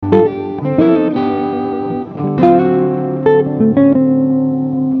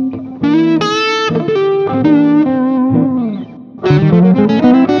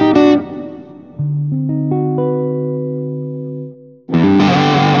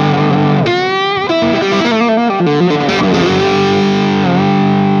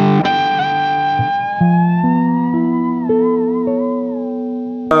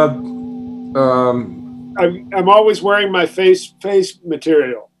I'm always wearing my face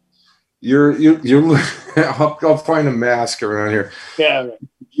material. You're I'll find a mask around here. Yeah.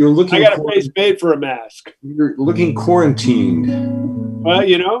 You're looking. I got a face made for a mask. You're looking quarantined.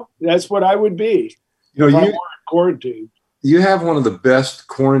 Well, that's what I would be. You know, if I weren't quarantined. You have one of the best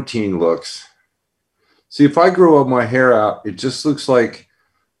quarantine looks. See, if I grow up my hair out, it just looks like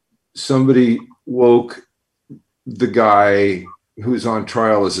somebody woke the guy who's on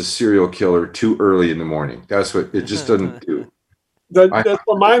trial as a serial killer too early in the morning. That's what it just doesn't do. That's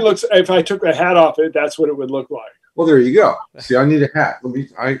what mine looks. If I took the hat off it, that's what it would look like. Well, there you go. See, I need a hat. You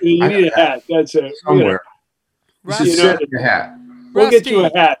need a hat. That's it. Somewhere. You should send me a hat. We'll get you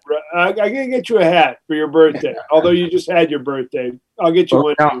a hat. I'm gonna get you a hat for your birthday. Although you just had your birthday, I'll get you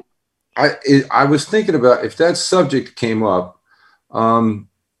one. Now, I was thinking about if that subject came up.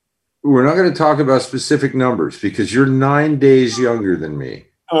 We're not going to talk about specific numbers because you're 9 days younger than me.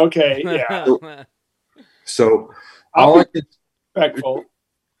 Okay, yeah. So I'll be respectful.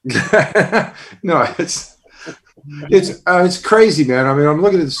 No, it's crazy, man. I mean, I'm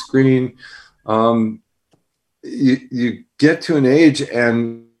looking at the screen. You get to an age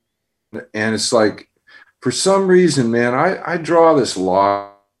and it's like, for some reason, man, I draw this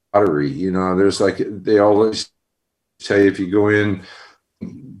lottery. There's they always say if you go in,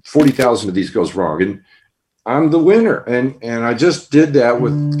 40,000 of these goes wrong, and I'm the winner. And I just did that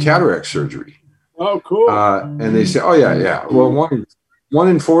with cataract surgery. Oh, cool. And they say, oh yeah. Well, one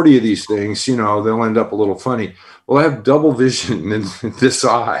in 40 of these things, they'll end up a little funny. Well, I have double vision in this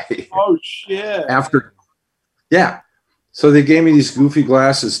eye. Oh shit. So they gave me these goofy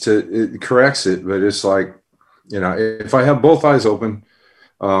glasses it corrects it, but it's like, if I have both eyes open,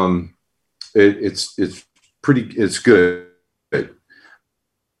 it's good.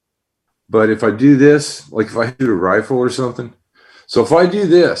 But if I do this, like if I shoot a rifle or something, so if I do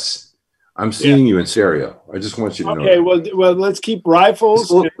this, I'm seeing you in stereo. I just want you to know. Okay, well, let's keep rifles.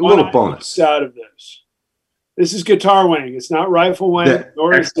 A little bonus out of this. This is Guitar Wang. It's not Rifle Wang, yeah,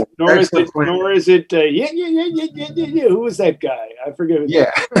 nor is it. Who was that guy? I forget.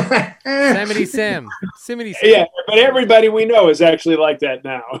 Samity Sam. Yeah, but everybody we know is actually like that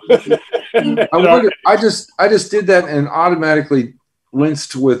now. I just did that and automatically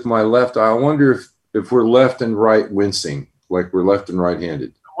winced with my left eye. I wonder if we're left and right wincing, like we're left and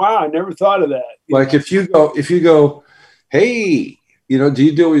right-handed. Wow, I never thought of that. Like if you go, hey, do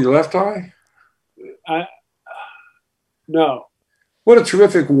you do it with your left eye? No. What a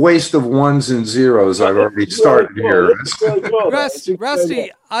terrific waste of ones and zeros I've already started here.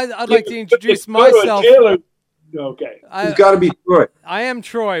 Rusty, I'd like to introduce myself. Okay. You've got to be Troy. I am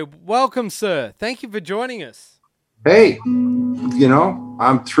Troy. Welcome, sir. Thank you for joining us. Hey,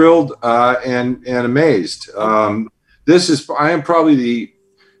 I'm thrilled and amazed. I am probably the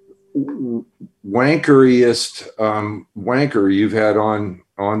wankeriest wanker you've had on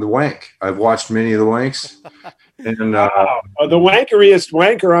the Wank. I've watched many of the Wanks. And the wankeriest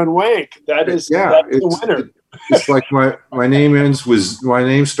wanker on Wank. That's the winner. It's like my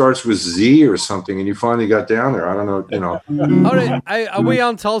name starts with Z or something, and you finally got down there. I don't know. Are we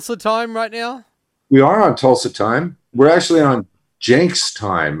on Tulsa time right now? We are on Tulsa time. We're actually on Jenks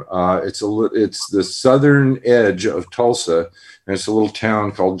time. It's the southern edge of Tulsa, and it's a little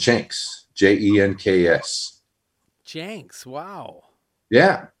town called Jenks, Jenks. Jenks, wow.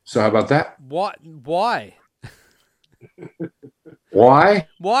 Yeah. So how about that? What? Why? Why?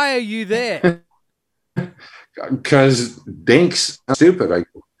 Why are you there? Because Dinks stupid.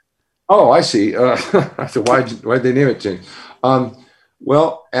 I see. So why'd they name it Jenks?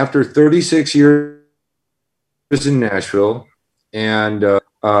 Well, after 36 years in Nashville and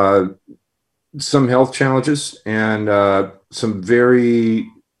some health challenges and some very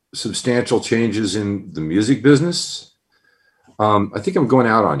substantial changes in the music business, I think I'm going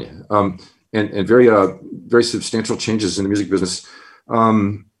out on you. And very, very substantial changes in the music business.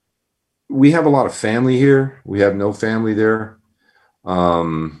 We have a lot of family here. We have no family there.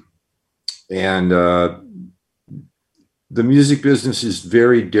 And the music business is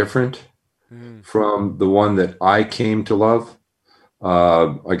very different from the one that I came to love.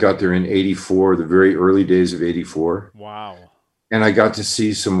 I got there in 84, the very early days of 84. Wow. And I got to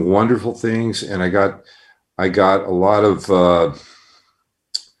see some wonderful things. And I got a lot of,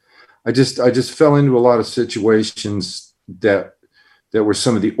 I just fell into a lot of situations that were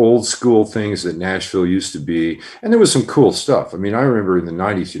some of the old school things that Nashville used to be. And there was some cool stuff. I mean, I remember in the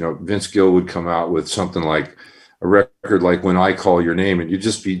 90s, Vince Gill would come out with something like a record like When I Call Your Name, and you'd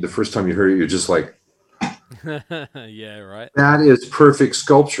just be, the first time you heard it, you're just like, yeah, right. That is perfect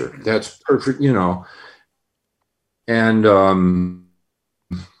sculpture. That's perfect, And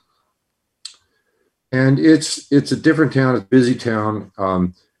and it's a different town. It's a busy town.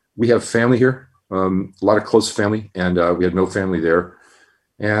 We have family here, a lot of close family, and we had no family there.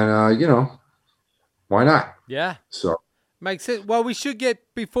 And why not? Yeah. So makes sense. Well, we should get,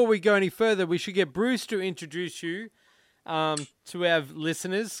 before we go any further, we should get Bruce to introduce you to our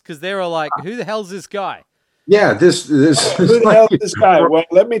listeners, because they're all like, "Who the hell's this guy?" Yeah, this Who the hell is this guy? Well,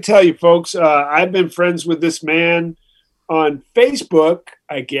 let me tell you, folks. I've been friends with this man on Facebook.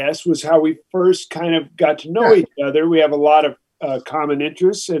 I guess was how we first kind of got to know each other. We have a lot of common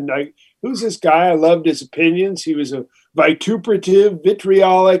interests, and who's this guy? I loved his opinions. He was a vituperative,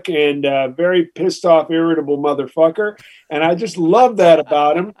 vitriolic, and very pissed off, irritable motherfucker, and I just loved that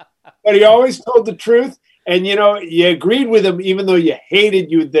about him. But he always told the truth. And, you agreed with him, even though you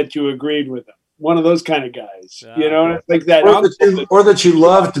hated that you agreed with him. One of those kind of guys, like that. Or that you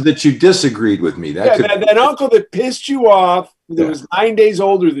loved that you disagreed with me. That uncle that pissed you off that was 9 days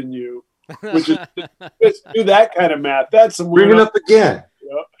older than you, which is just do that kind of math. That's some weird. Bring it up again.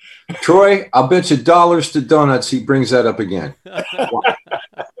 Troy, I'll bet you dollars to donuts he brings that up again.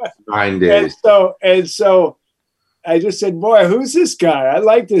 9 days. And so I just said, boy, who's this guy? I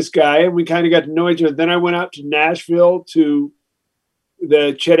like this guy. And we kind of got to know each other. Then I went out to Nashville to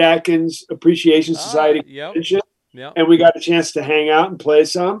the Chet Atkins Appreciation Society convention. Yep. And we got a chance to hang out and play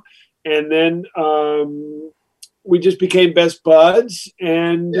some. And then we just became best buds.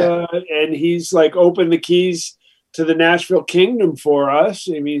 And he's like opened the keys to the Nashville Kingdom for us.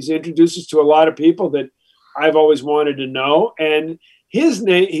 I mean, he's introduced us to a lot of people that I've always wanted to know. And his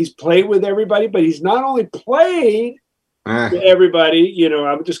name, he's played with everybody, but he's not only played with everybody,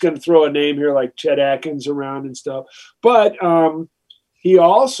 I'm just going to throw a name here like Chet Atkins around and stuff, but he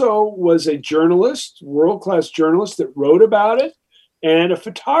also was a journalist, world-class journalist that wrote about it, and a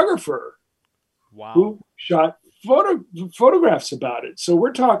photographer who shot photographs about it. So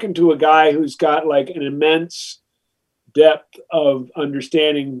we're talking to a guy who's got like an immense depth of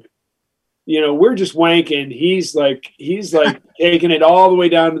understanding. We're just wanking. He's like taking it all the way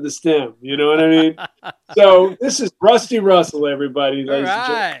down to the stem. You know what I mean? So this is Rusty Russell, everybody. All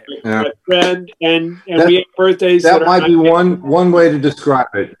right. My friend, and we have birthdays. That might be one way to describe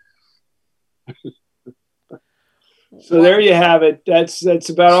it. So there you have it. That's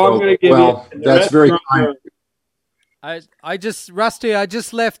about all I'm going to give you. Well, that's very kind. I just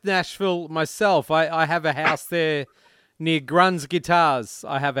left Nashville myself. I have a house there near Grun's Guitars.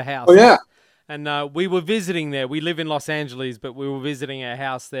 I have a house. Oh, yeah. And we were visiting there. We live in Los Angeles, but we were visiting our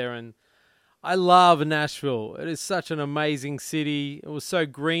house there. And I love Nashville. It is such an amazing city. It was so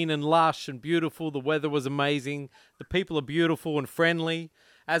green and lush and beautiful. The weather was amazing. The people are beautiful and friendly,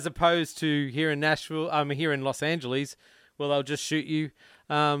 as opposed to here in Nashville. Here in Los Angeles, well, they'll just shoot you.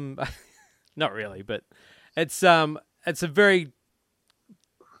 Not really, but it's a very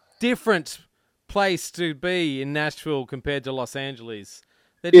different place to be in Nashville compared to Los Angeles.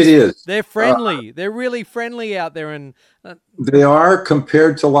 It is. They're friendly. They're really friendly out there, and they are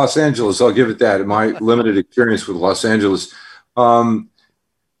compared to Los Angeles. I'll give it that. In my limited experience with Los Angeles, the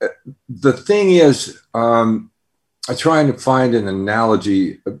thing is, I'm trying to find an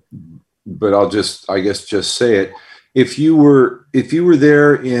analogy, but I'll just say it. If you were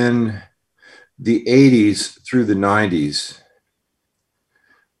there in the 80s through the 90s,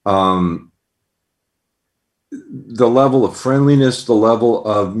 the level of friendliness, the level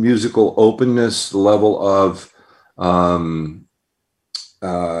of musical openness, the level of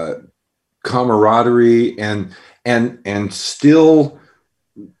camaraderie, and still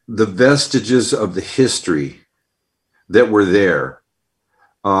the vestiges of the history that were there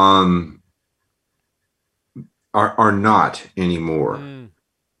are not anymore.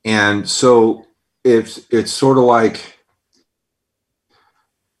 And so it's sort of like,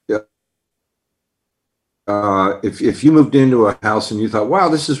 if you moved into a house and you thought, wow,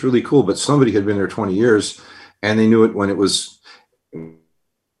 this is really cool, but somebody had been there 20 years and they knew it when it was,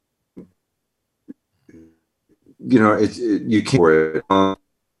 you can't for it.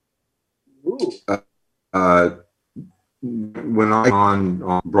 When I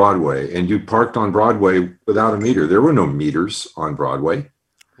on Broadway, and you parked on Broadway without a meter. There were no meters on Broadway.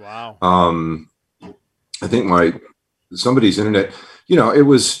 Wow. I think somebody's internet, it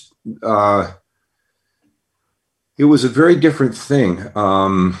was a very different thing.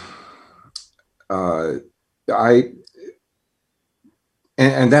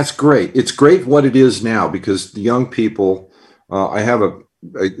 And that's great. It's great what it is now, because the young people, I have a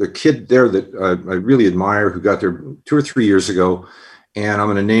kid there that I really admire who got there 2 or 3 years ago, and I'm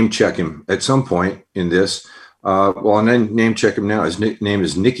going to name check him at some point in this. I'll name check him now. His name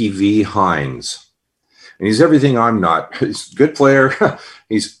is Nicky V. Hines, and he's everything I'm not. He's a good player.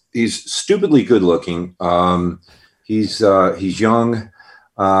 He's he's stupidly good looking. He's young.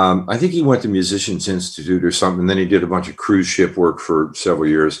 I think he went to Musicians Institute or something. Then he did a bunch of cruise ship work for several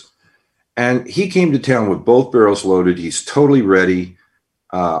years. And he came to town with both barrels loaded. He's totally ready.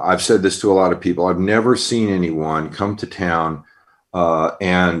 I've said this to a lot of people. I've never seen anyone come to town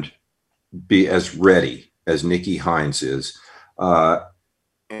and be as ready as Nicky Hines is.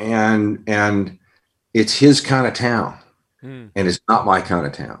 And it's his kind of town. And it's not my kind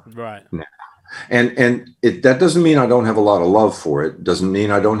of town. Right. No. And that doesn't mean I don't have a lot of love for it. Doesn't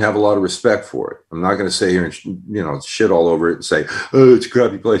mean I don't have a lot of respect for it. I'm not going to sit here and, shit all over it and say, oh, it's a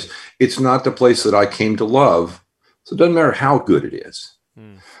crappy place. It's not the place that I came to love. So it doesn't matter how good it is.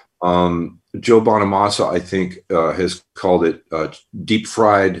 Joe Bonamassa, I think, has called it deep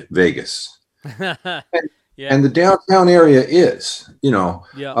fried Vegas. And the downtown area is,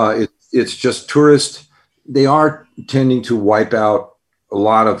 it's just tourist. They are tending to wipe out a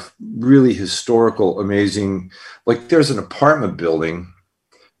lot of really historical, amazing, like there's an apartment building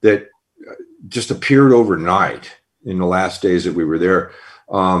that just appeared overnight in the last days that we were there,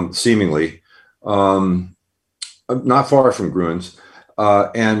 seemingly, not far from Gruen's,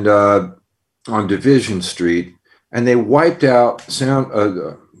 and on Division Street, and they wiped out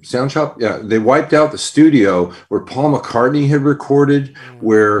Sound Shop. Yeah, they wiped out the studio where Paul McCartney had recorded,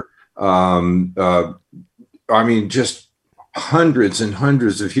 where, just hundreds and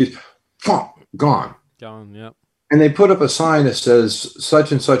hundreds of huge, gone. Yep. And they put up a sign that says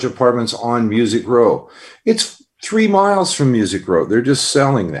such and such apartments on Music Row. It's 3 miles from Music Row. They're just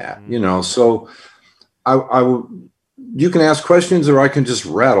selling that, So you can ask questions or I can just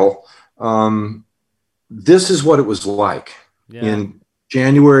rattle. This is what it was like in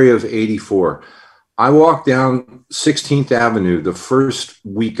January of '84. I walked down 16th Avenue the first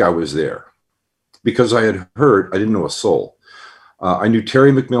week I was there because I had heard, I didn't know a soul. I knew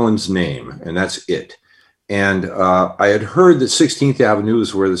Terry McMillan's name, and that's it. And I had heard that 16th Avenue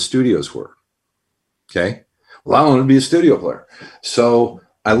is where the studios were. Okay. Well, I wanted to be a studio player. So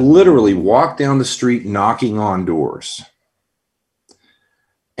I literally walked down the street knocking on doors.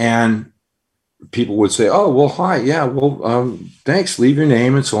 And people would say, oh, well, hi. Yeah, well, thanks. Leave your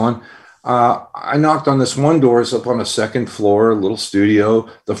name and so on. I knocked on this one door. It's up on the second floor, a little studio,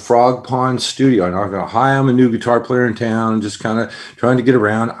 the Frog Pond Studio. I knocked on, hi, I'm a new guitar player in town, just kind of trying to get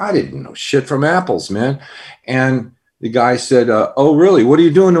around. I didn't know shit from apples, man. And the guy said, oh, really? What are you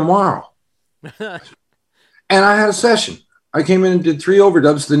doing tomorrow? And I had a session. I came in and did 3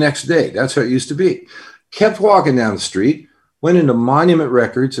 overdubs the next day. That's how it used to be. Kept walking down the street, went into Monument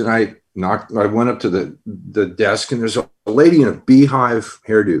Records, and I went up to the desk, and there's a lady in a beehive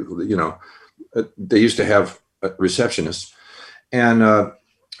hairdo. They used to have receptionists, and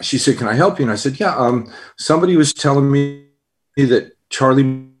she said, "Can I help you?" And I said, "Yeah." Somebody was telling me that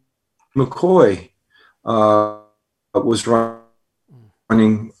Charlie McCoy was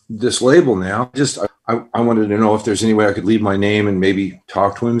running this label now. I wanted to know if there's any way I could leave my name and maybe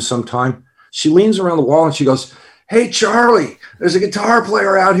talk to him sometime. She leans around the wall and she goes, "Hey, Charlie, there's a guitar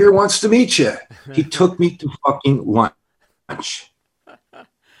player out here who wants to meet you." He took me to fucking lunch.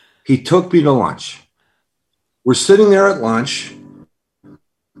 He took me to lunch. We're sitting there at lunch,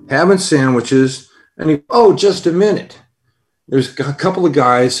 having sandwiches, and he, oh, just a minute. There's a couple of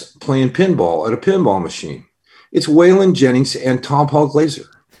guys playing pinball at a pinball machine. It's Waylon Jennings and Tom Paul Glaser.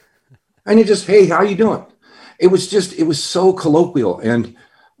 And he just, hey, how you doing? It was so colloquial and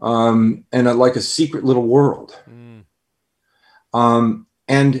like a secret little world.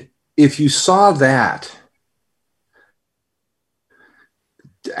 And if you saw that,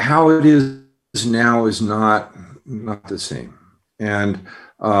 how it is now is not the same. And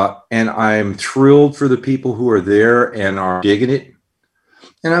I'm thrilled for the people who are there and are digging it.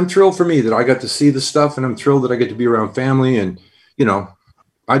 And I'm thrilled for me that I got to see the stuff, and I'm thrilled that I get to be around family. And,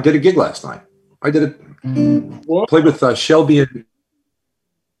 I did a gig last night. I did it. Played with Shelby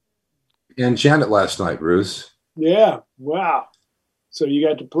and Janet last night, Bruce. Yeah. Wow. So you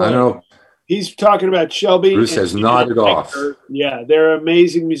got to play. I know. He's talking about Shelby. Bruce has nodded off. Yeah, they're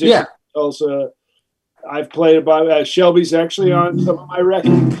amazing musicians. Yeah. Also, I've played about Shelby's actually on some of my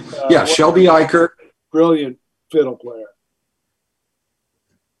records. Shelby Eicher. Brilliant fiddle player.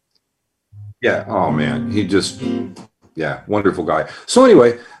 Yeah. Oh, man. He just, wonderful guy. So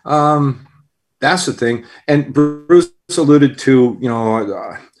anyway, that's the thing. And Bruce alluded to,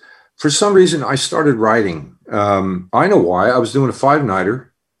 for some reason I started writing. I know why. I was doing a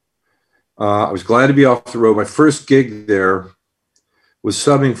 5-nighter. I was glad to be off the road. My first gig there was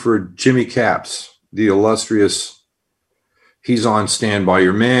subbing for Jimmy Capps, the illustrious He's on Stand By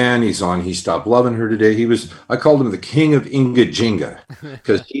Your Man. He's on He Stopped Loving Her Today. I called him the king of Inga Jinga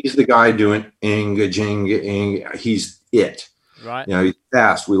because he's the guy doing Inga Jinga, Inga. He's it. Right. He's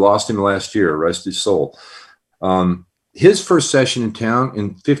fast. We lost him last year, rest his soul. His first session in town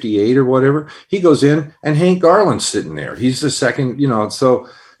in 58 or whatever, he goes in and Hank Garland's sitting there. He's the second, so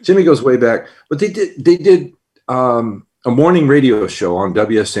Jimmy goes way back. But they did a morning radio show on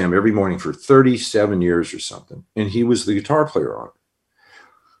WSM every morning for 37 years or something. And he was the guitar player on it.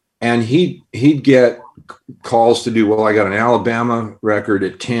 And he'd get calls to do, well, I got an Alabama record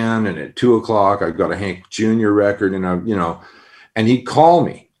at 10 and at 2 o'clock, I've got a Hank Jr. record. And and he'd call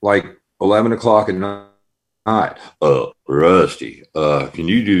me like 11 o'clock at night. Rusty, can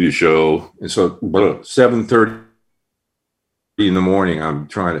you do the show? And so 7:30 in the morning, I'm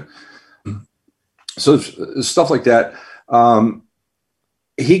trying to, so stuff like that.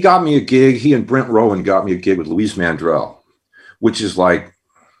 He got me a gig. He and Brent Rowan got me a gig with Louise Mandrell, which is like,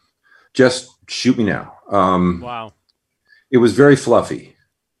 just shoot me now. Wow. It was very fluffy.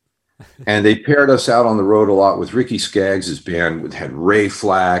 And they paired us out on the road a lot with Ricky Skaggs' band, had Ray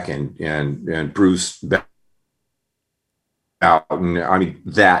Flack and Bruce Boughton. I mean,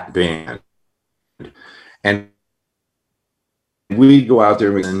 that band. And we'd go out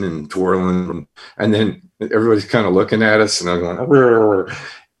there and twirling, and then everybody's kind of looking at us, and I'm going, "Arr."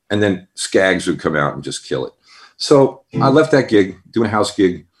 And then Skaggs would come out and just kill it. So I left that gig, doing a house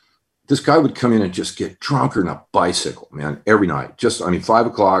gig. This guy would come in and just get drunker than a bicycle, man, every night. 5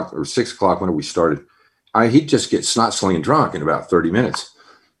 o'clock or 6 o'clock when we started. He'd just get snot slinging drunk in about 30 minutes.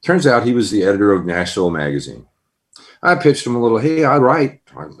 Turns out he was the editor of Nashville Magazine. I pitched him a little, hey, I write.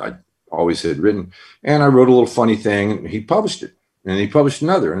 I always had written. And I wrote a little funny thing, and he published it. And he published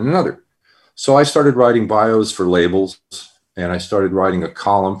another and another. So I started writing bios for labels, and I started writing a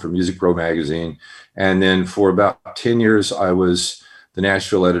column for Music Row magazine. And then for about 10 years, I was the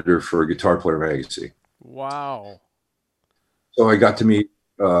Nashville editor for Guitar Player magazine. Wow. So I got to meet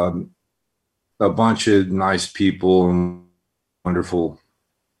a bunch of nice people and wonderful.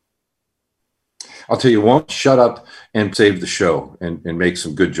 I'll tell you, won't shut up and save the show and make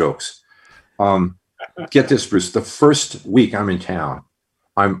some good jokes. Get this, Bruce. The first week I'm in town,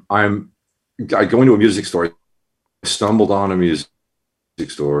 I go into a music store. I stumbled on a music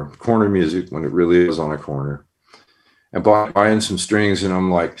store, corner music, when it really is on a corner, and buying some strings. And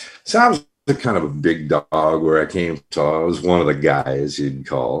I'm like, so I was kind of a big dog where I came from. I was one of the guys you'd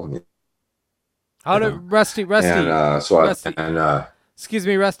call. Rusty. Rusty. Excuse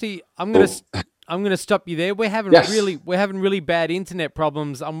me, Rusty. I'm gonna stop you there. We're having really bad internet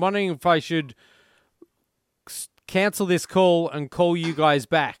problems. I'm wondering if I should cancel this call and call you guys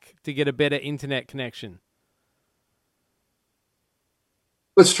back to get a better internet connection.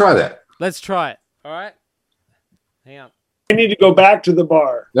 Let's try that. Let's try it. All right. Hang on. We need to go back to the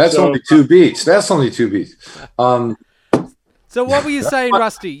bar. That's only 2 beats. So what were you saying,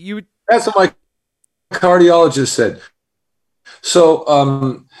 Rusty? That's what my cardiologist said.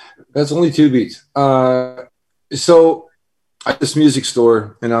 So that's only 2 beats. So at this music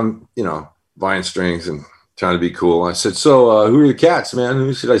store, and I'm, buying strings and trying to be cool. I said, so who are the cats, man?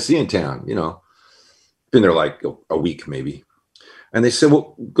 Who should I see in town? Been there like a week maybe. And they said,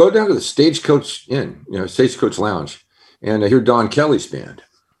 well, go down to the Stagecoach Inn, Stagecoach Lounge, and hear Don Kelly's band.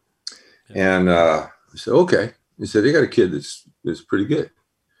 And I said, okay. He said, they got a kid that's pretty good.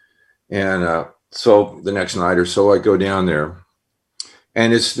 And so the next night or so, I go down there.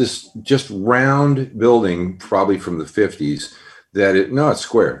 And it's this just round building, probably from the 50s, it's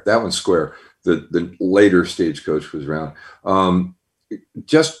square. That one's square. The later Stagecoach was round.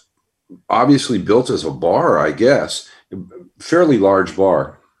 Just obviously built as a bar, I guess. Fairly large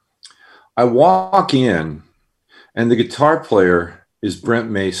bar. I walk in, and the guitar player is Brent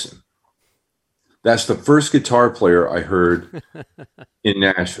Mason. That's the first guitar player I heard in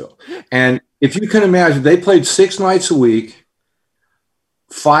Nashville. And if you can imagine, they played 6 nights a week,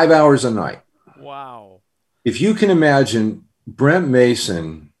 5 hours a night. Wow. If you can imagine Brent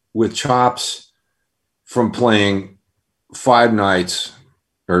Mason with chops from playing 5 nights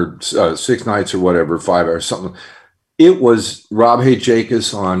or 6 nights or whatever, 5 hours, something. It was Rob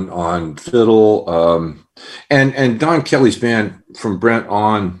Hajakis on fiddle, and Don Kelly's band from Brent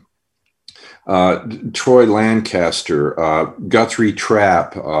on, Troy Lancaster, Guthrie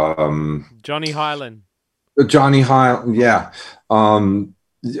Trapp, Johnny Hyland, yeah,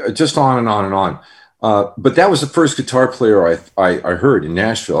 just on and on and on. But that was the first guitar player I heard in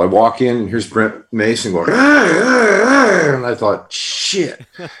Nashville. I walk in and here's Brent Mason going, and I thought, shit,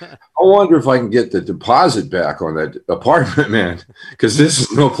 I wonder if I can get the deposit back on that apartment, man, because this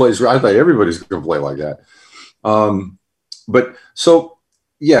is no place where I thought everybody's going to play like that. but so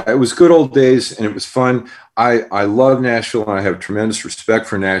yeah, it was good old days and it was fun. I love Nashville and I have tremendous respect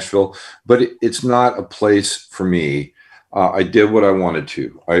for Nashville, but it's not a place for me. I did what I wanted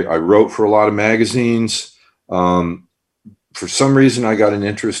to. I wrote for a lot of magazines. For some reason, I got an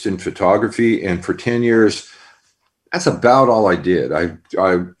interest in photography, and for 10 years, that's about all I did. I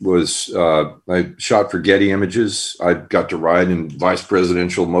shot for Getty Images. I got to ride in vice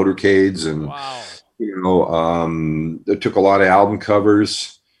presidential motorcades, and Wow. I took a lot of album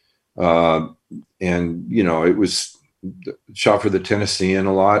covers, and it was shot for the Tennessean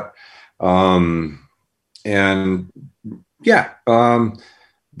a lot, and yeah,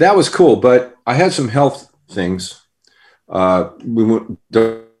 that was cool. But I had some health things. Don't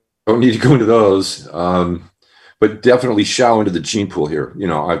need to go into those, but definitely shallow into the gene pool here.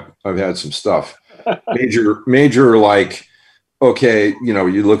 I've had some stuff, major like, okay,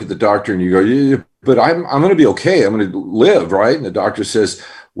 you look at the doctor and you go, yeah, but I'm going to be okay. I'm going to live, right? And the doctor says,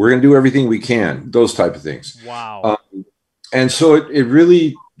 we're going to do everything we can, those type of things. Wow. And so it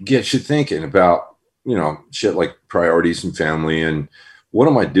really gets you thinking about, shit like priorities and family and what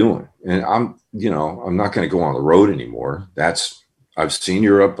am I doing? And I'm not going to go on the road anymore. I've seen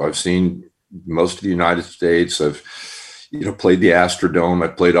Europe. I've seen most of the United States. I've, played the Astrodome.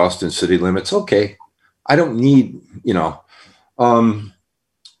 I've played Austin City Limits. Okay. I don't need,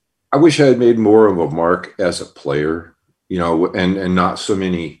 I wish I had made more of a mark as a player, and not so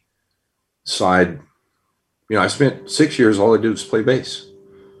many side, I spent 6 years, all I did was play bass,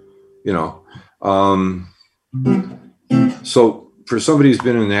 so for somebody who's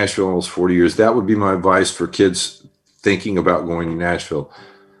been in Nashville almost 40 years, that would be my advice for kids thinking about going to Nashville.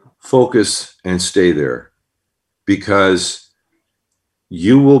 Focus and stay there, because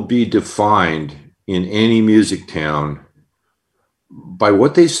you will be defined in any music town by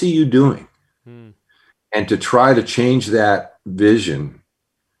what they see you doing. And to try to change that vision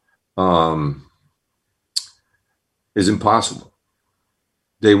is impossible.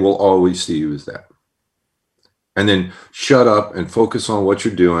 They will always see you as that. And then shut up and focus on what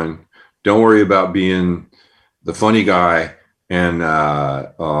you're doing. Don't worry about being the funny guy, and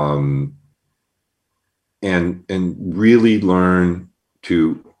really learn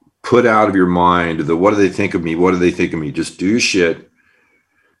to put out of your mind the what do they think of me? What do they think of me? Just do your shit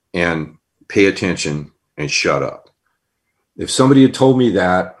and pay attention and shut up. If somebody had told me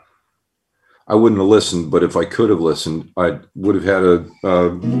that, I wouldn't have listened, but if I could have listened, I would have had a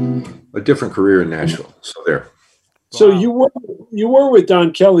different career in Nashville. So there. So wow. you were with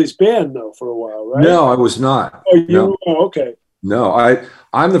Don Kelly's band though for a while, right? No, I was not. Oh, okay. No,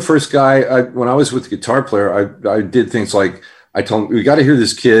 I'm the first guy. When I was with the guitar player, I did things like I told him, we got to hear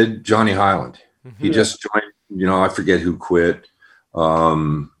this kid, Johnny Highland. He just joined. I forget who quit.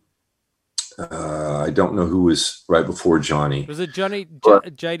 I don't know who was right before Johnny. Was it Johnny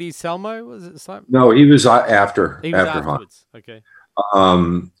J.D. Selmo? Was it something? No, he was after. He was afterwards. Hunt. Okay.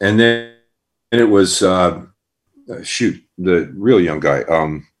 And then it was the real young guy.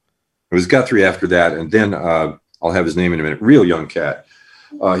 It was Guthrie after that, and then I'll have his name in a minute. Real young cat.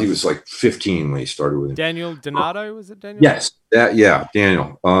 He was like 15 when he started with him. Daniel Donato, was it Daniel? Yes,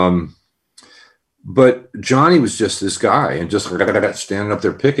 Daniel. But Johnny was just this guy and just standing up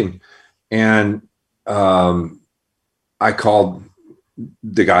there picking. And I called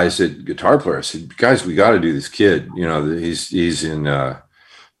the guys at Guitar Player. I said, guys, we got to do this kid. He's in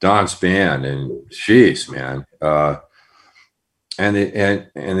Don's band, and jeez, man. And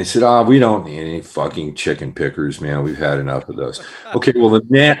they said, we don't need any fucking chicken pickers, man. We've had enough of those. Okay, well, the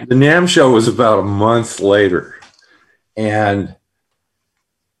NAMM show was about a month later, and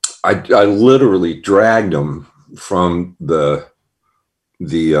I literally dragged them from the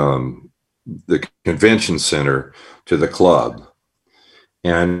convention center to the club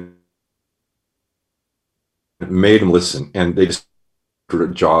and made them listen, and they just put their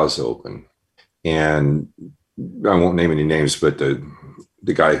jaws open. And I won't name any names, but the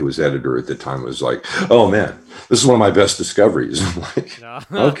guy who was editor at the time was like, oh man, this is one of my best discoveries. I'm like,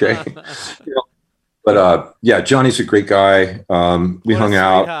 okay. But yeah, Johnny's a great guy. We hung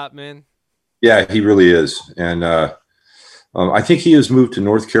out, man. Yeah, he really is. And I think he has moved to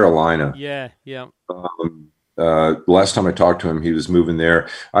North Carolina. Yeah. Last time I talked to him, he was moving there.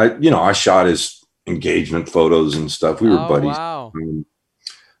 I shot his engagement photos and stuff. We were buddies. Wow.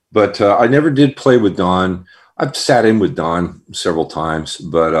 But I never did play with Don. I've sat in with Don several times,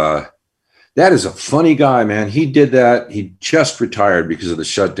 but that is a funny guy, man. He did that. He just retired because of the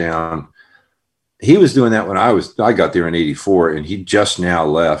shutdown. He was doing that when I got there in '84, and he just now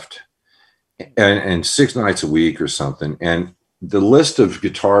left, and 6 nights a week or something. And the list of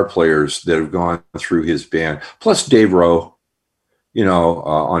guitar players that have gone through his band, plus Dave Rowe,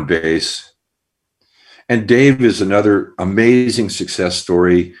 on bass. And Dave is another amazing success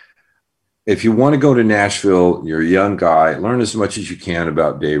story. If you want to go to Nashville, you're a young guy, learn as much as you can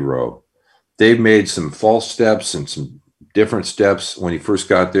about Dave Rowe. Dave made some false steps and some different steps when he first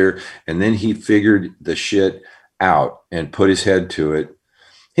got there, and then he figured the shit out and put his head to it.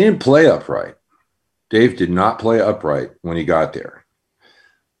 He didn't play upright. Dave did not play upright when he got there.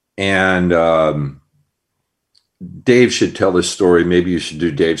 And Dave should tell this story. Maybe you should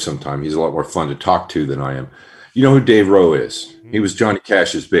do Dave sometime. He's a lot more fun to talk to than I am. You know who Dave Rowe is? He was Johnny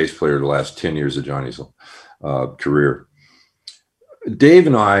Cash's bass player the last 10 years of Johnny's career. Dave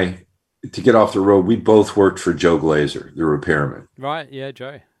and I, to get off the road, we both worked for Joe Glazer, the repairman. Right, yeah,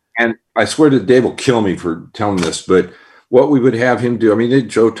 Joe. And I swear that Dave will kill me for telling this, but what we would have him do, I mean,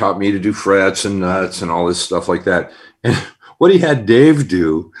 Joe taught me to do frets and nuts and all this stuff like that. And what he had Dave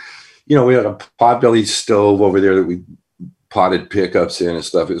do, we had a potbelly stove over there that we potted pickups in and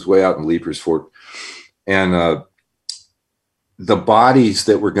stuff. It was way out in Leapers Fork. And the bodies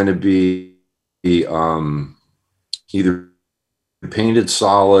that were going to be either painted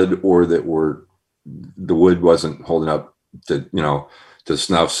solid or that were, the wood wasn't holding up to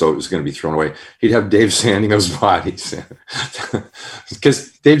snuff, so it was going to be thrown away. He'd have Dave sanding those bodies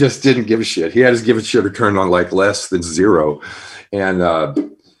because Dave just didn't give a shit. He had his give a shit return on like less than zero. And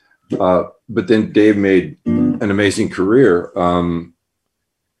but then Dave made an amazing career.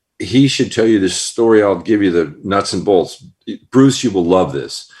 He should tell you this story. I'll give you the nuts and bolts. Bruce, you will love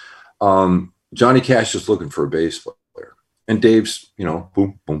this. Johnny Cash is looking for a bass player, and Dave's,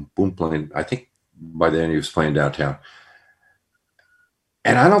 boom, boom, boom, playing. I think by then he was playing downtown.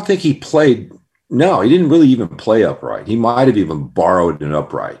 And I don't think he played. No, he didn't really even play upright. He might have even borrowed an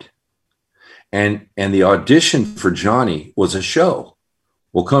upright. And the audition for Johnny was a show.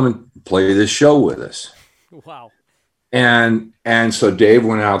 Well, come and play this show with us. Wow. And so Dave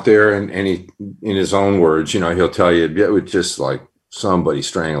went out there and he, in his own words, he'll tell you, it was just like somebody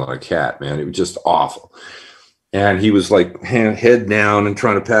strangling a cat, man. It was just awful. And he was like head down and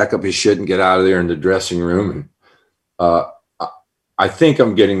trying to pack up his shit and get out of there in the dressing room. And I think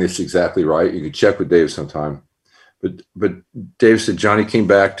I'm getting this exactly right. You could check with Dave sometime. But Dave said Johnny came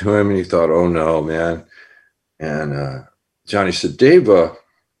back to him and he thought, oh no, man. And Johnny said, Dave, you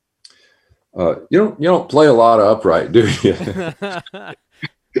don't play a lot of upright, do you?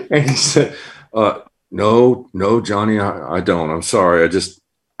 And he said, no, Johnny, I don't. I'm sorry.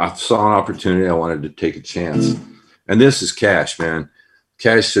 I saw an opportunity. I wanted to take a chance. And this is Cash, man.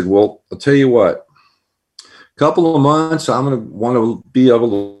 Cash said, well, I'll tell you what, a couple of months, I'm going to want to be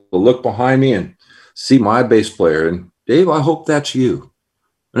able to look behind me and see my bass player. And Dave, I hope that's you.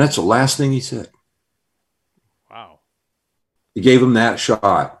 And that's the last thing he said. Wow. He gave him that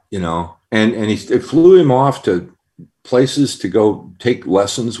shot, and it flew him off to places to go take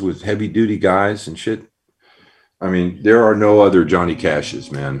lessons with heavy duty guys and shit. I mean, there are no other Johnny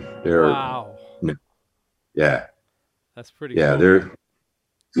Cashes, man. Wow. Yeah. That's pretty cool.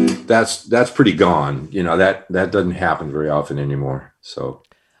 That's pretty gone. That doesn't happen very often anymore. So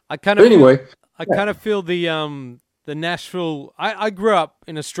I kind of feel the Nashville. I grew up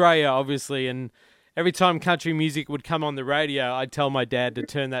in Australia, obviously, and every time country music would come on the radio, I'd tell my dad to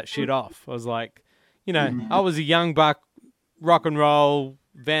turn that shit off. I was like, I was a young buck, rock and roll,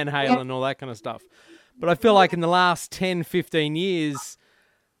 Van Halen, all that kind of stuff. But I feel like in the last 10, 15 years,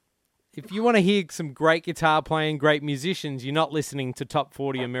 if you want to hear some great guitar playing, great musicians, you're not listening to top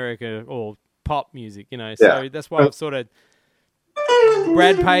 40 America or pop music, So that's why I've sort of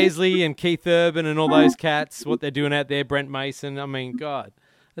Brad Paisley and Keith Urban and all those cats, what they're doing out there, Brent Mason. I mean, God,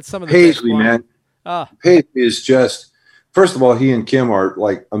 that's some of the Paisley, best man. Paisley is just, first of all, he and Kim are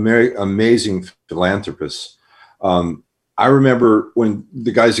like amazing philanthropists. I remember when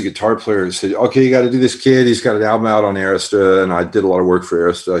the guys, the guitar players said, okay, you got to do this kid. He's got an album out on Arista. And I did a lot of work for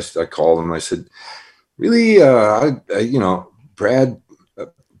Arista. I called him and I said, really, Brad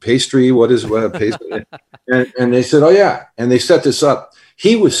Paisley, what Paisley? and they said, oh yeah. And they set this up.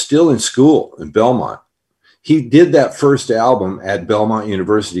 He was still in school in Belmont. He did that first album at Belmont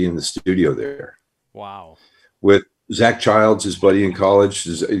University in the studio there. Wow. With Zach Childs, his buddy in college,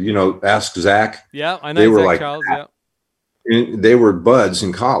 Ask Zach. Yeah, I know. They were Zach Childs, yeah. They were buds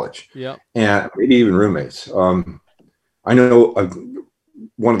in college. Yeah. And maybe even roommates. I know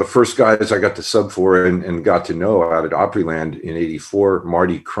one of the first guys I got to sub for and got to know out at Opryland in '84,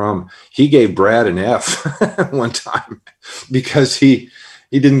 Marty Crum, he gave Brad an F one time because he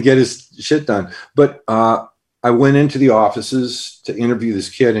didn't get his shit done. But I went into the offices to interview this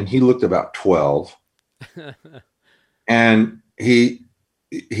kid and he looked about 12 and he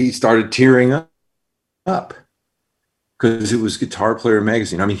started tearing up because it was Guitar Player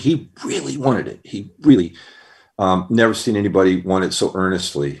magazine. I mean, he really wanted it. He really never seen anybody want it so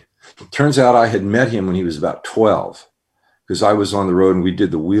earnestly. Turns out I had met him when he was about 12, because I was on the road and we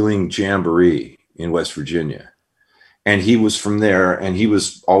did the Wheeling Jamboree in West Virginia. And he was from there, and he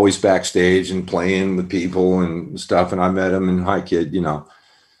was always backstage and playing with people and stuff. And I met him, and hi, kid, you know.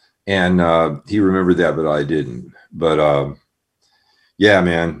 And he remembered that, but I didn't. But yeah,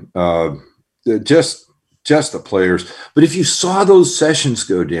 man, just the players. But if you saw those sessions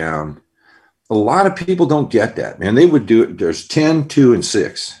go down, a lot of people don't get that, man. They would do it. There's 10, 2, and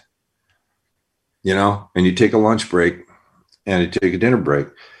 6, you know, and you take a lunch break and you take a dinner break.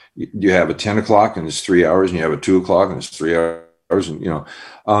 You have a 10 o'clock and it's 3 hours, and you have a 2 o'clock and it's 3 hours, and, you know,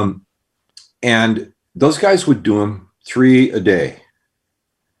 and those guys would do them 3 a day,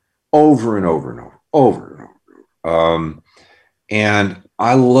 over and over and over and over. And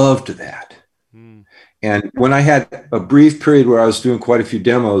I loved that. And when I had a brief period where I was doing quite a few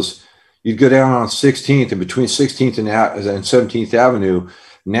demos, you'd go down on 16th, and between 16th and 17th Avenue,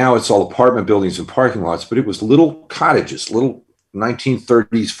 now it's all apartment buildings and parking lots, but it was little cottages, little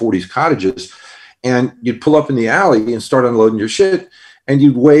 1930s, 40s cottages. And you'd pull up in the alley and start unloading your shit, and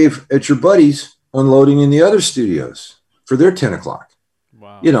you'd wave at your buddies unloading in the other studios for their 10 o'clock.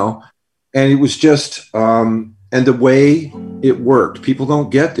 Wow. You know, and it was just, and the way it worked, people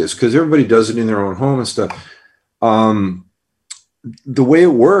don't get this because everybody does it in their own home and stuff. The way it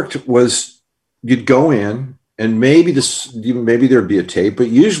worked was you'd go in, and maybe there'd be a tape, but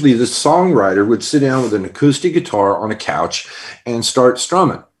usually the songwriter would sit down with an acoustic guitar on a couch and start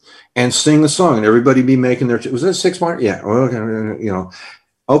strumming and sing the song, and everybody be making their, was that a 6-bar? Yeah. Well, okay, you know,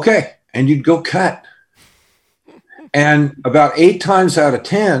 okay. And you'd go cut. And about 8 times out of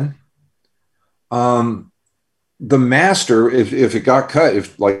 10, the master, if it got cut,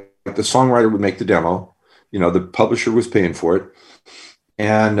 if like the songwriter would make the demo, you know, the publisher was paying for it.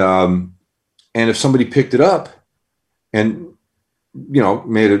 And if somebody picked it up and, you know,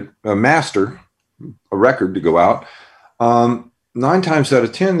 made a master, a record to go out, 9 times out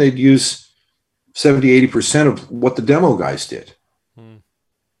of 10, they'd use 70, 80% of what the demo guys did.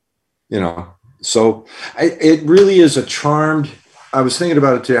 You know, so it really is a charmed, I was thinking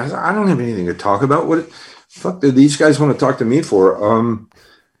about it today. I was like, I don't have anything to talk about. What fuck do these guys want to talk to me for?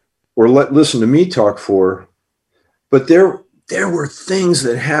 Or listen to me talk for? But there were things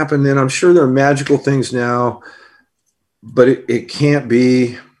that happened, and I'm sure there are magical things now, but it can't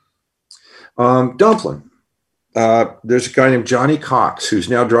be. Dumpling. There's a guy named Johnny Cox who's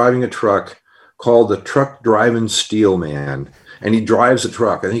now driving a truck called the Truck Driving Steel Man, and he drives a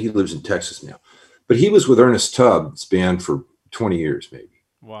truck. I think he lives in Texas now, but he was with Ernest Tubb's band for 20 years, maybe.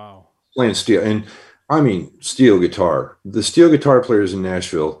 Wow. Playing steel, and I mean steel guitar. The steel guitar players in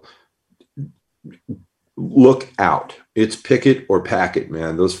Nashville, look out. It's pick it or pack it,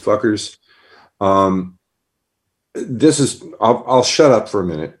 man. Those fuckers. This is, I'll shut up for a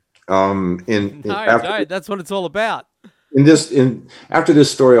minute. No, that's what it's all about. After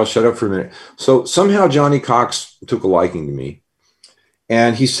this story, I'll shut up for a minute. So somehow Johnny Cox took a liking to me,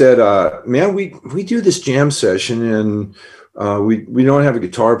 and he said, man, we do this jam session, and we don't have a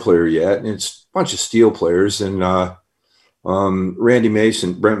guitar player yet, and it's a bunch of steel players, and Randy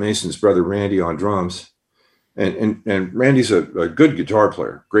Mason, Brent Mason's brother Randy, on drums. And Randy's a good guitar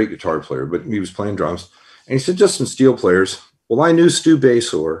player, great guitar player, but he was playing drums. And he said, just some steel players. Well, I knew Stu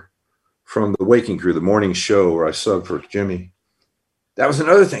Basor from the Waking Crew, the morning show where I subbed for Jimmy. That was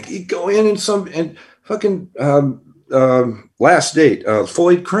another thing. He'd go in and fucking Last Date,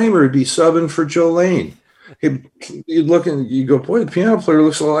 Floyd Kramer would be subbing for Joe Lane. You'd look and you go, boy, the piano player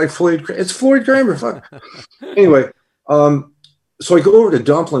looks a lot like Floyd Kramer. It's Floyd Kramer. Fuck. Anyway, so I go over to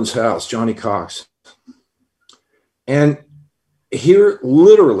Dumpling's house, Johnny Cox. And here,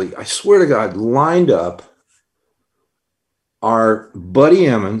 literally, I swear to God, lined up are Buddy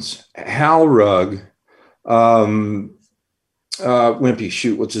Emmons, Hal Rugg, Wimpy,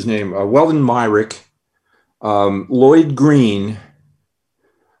 shoot, what's his name? Weldon Myrick, Lloyd Green.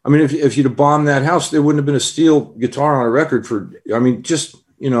 I mean, if you'd have bombed that house, there wouldn't have been a steel guitar on a record for, I mean, just,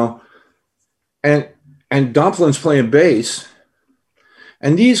 you know, and Dumpling's playing bass.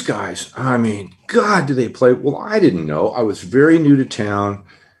 And these guys, I mean, God, do they play? Well, I didn't know. I was very new to town.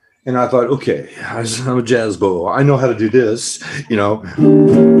 And I thought, okay, I'm a jazz bow. I know how to do this, you know.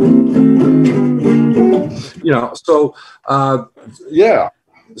 So, yeah.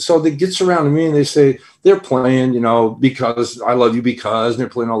 So they gets around to me and they say, they're playing, you know, Because I Love You Because, and they're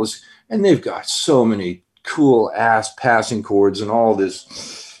playing all this. And they've got so many cool ass passing chords and all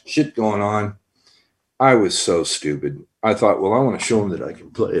this shit going on. I was so stupid. I thought, well, I want to show them that I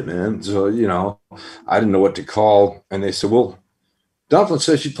can play, man. So, I didn't know what to call. And they said, well, Dumpling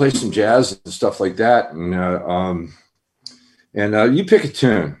says you play some jazz and stuff like that. And you pick a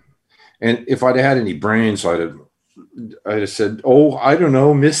tune. And if I'd had any brains, I'd have said, oh, I don't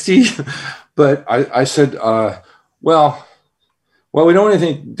know, Misty. But I said, well, we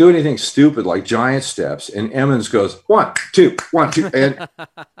don't do anything stupid like giant steps. And Emmons goes, 1, 2, 1, 2. And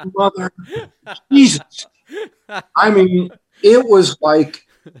mother, Jesus. I mean, it was like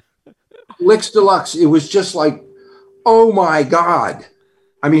Licks Deluxe. It was just like, oh my God.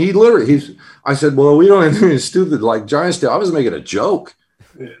 I mean, I said, well, we don't have anything stupid like giant step. I was making a joke.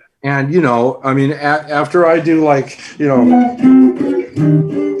 And, I mean, after I do like,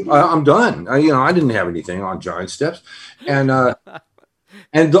 I'm done. I didn't have anything on giant steps. And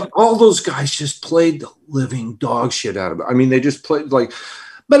all those guys just played the living dog shit out of it. I mean, they just played like,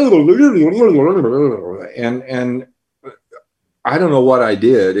 and I don't know what I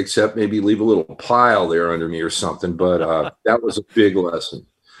did except maybe leave a little pile there under me or something. But that was a big lesson.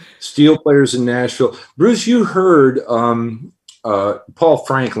 Steel players in Nashville. Bruce, you heard Paul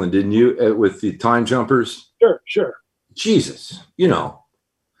Franklin, didn't you, with the Time Jumpers? Sure. Jesus,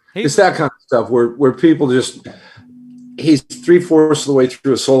 it's that kind of stuff where people just, he's 3/4 of the way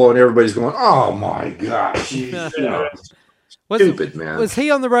through a solo and everybody's going, oh my gosh, stupid, man. Was he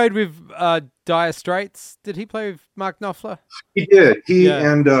on the road with Dire Straits? Did he play with Mark Knopfler? He did.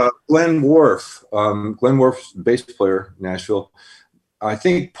 And Glenn Worf, Worf's bass player, Nashville. I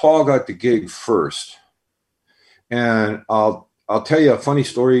think Paul got the gig first, and I'll tell you a funny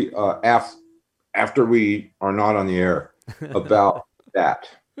story after we are not on the air about that.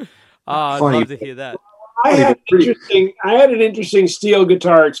 I'd love to hear that. I had an interesting steel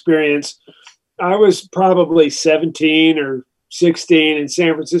guitar experience. I was probably 17 or 16 in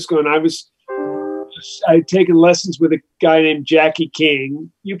San Francisco, and I'd taken lessons with a guy named Jackie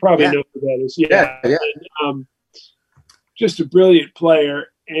King. You probably know who that is. Yeah. And, just a brilliant player.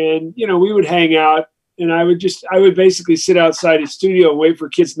 And, we would hang out, and I would basically sit outside his studio and wait for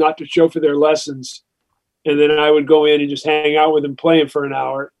kids not to show for their lessons. And then I would go in and just hang out with them playing for an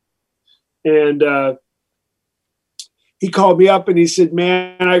hour. And he called me up and he said,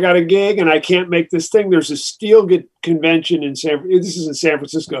 man, I got a gig and I can't make this thing. There's a steel convention this is in San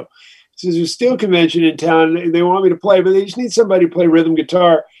Francisco. He says, there's a steel convention in town. And they want me to play, but they just need somebody to play rhythm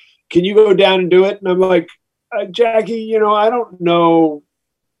guitar. Can you go down and do it? And I'm like, Jackie, I don't know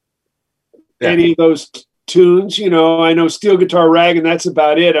any of those tunes. I know Steel Guitar Rag, and that's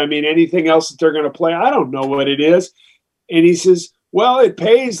about it. I mean, anything else that they're going to play, I don't know what it is. And he says, well, it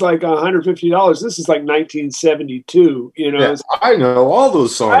pays like $150. This is like 1972. I know all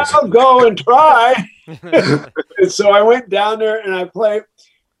those songs. I'll go and try. And so I went down there and I played.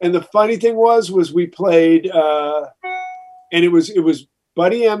 And the funny thing was we played, and it was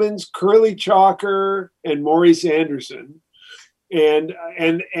Buddy Emmons, Curly Chalker, and Maurice Anderson, and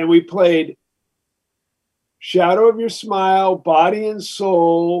we played Shadow of Your Smile, Body and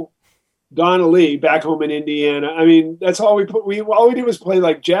Soul, Donna Lee, Back Home in Indiana. I mean, that's all all we did was play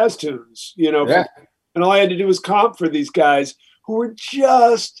like jazz tunes, and all I had to do was comp for these guys who were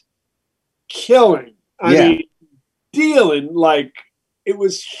just killing. I mean, dealing like it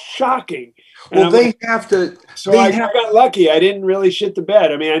was shocking. Well, they have to. So I got lucky. I didn't really shit the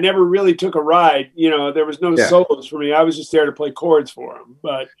bed. I mean, I never really took a ride. There was no solos for me. I was just there to play chords for them.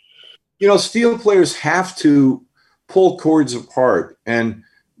 But steel players have to pull chords apart, and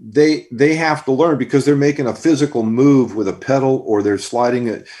they have to learn because they're making a physical move with a pedal or they're sliding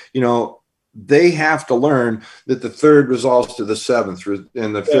it. They have to learn that the third resolves to the seventh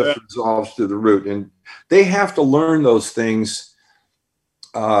and the fifth resolves to the root, and they have to learn those things.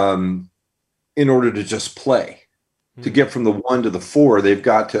 In order to just play, to get from the 1 to the 4, they've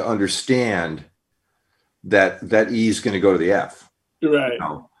got to understand that E is going to go to the F. Right.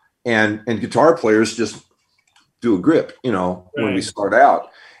 And guitar players just do a grip, when we start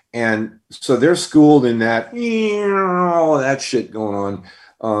out. And so they're schooled in that, all that shit going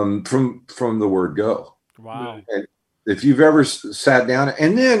on from the word go. Wow. And if you've ever sat down,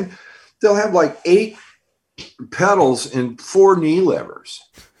 and then they'll have like 8 pedals and 4 knee levers.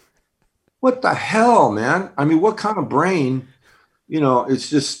 What the hell, man? I mean, what kind of brain, it's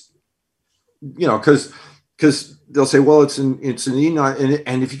just, because they'll say, well, it's an E9.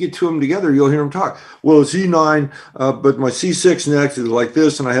 And if you get 2 of them together, you'll hear them talk. Well, it's E9, but my C6 next is like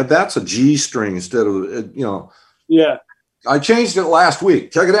this. And that's a G string instead of, Yeah. I changed it last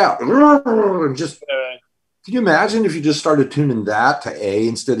week. Check it out. And just, can you imagine if you just started tuning that to A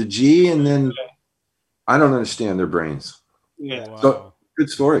instead of G? And then I don't understand their brains. Yeah. Wow. So good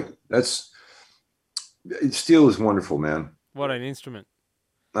story. Steel is wonderful, man. What an instrument.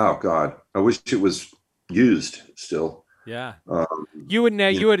 Oh God, I wish it was used still. Yeah. Um, You would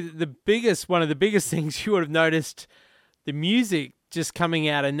one of the biggest things you would have noticed the music just coming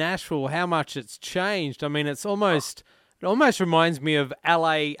out of Nashville, how much it's changed. I mean, it almost reminds me of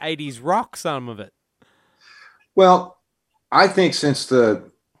LA 80s rock, some of it. Well, I think since the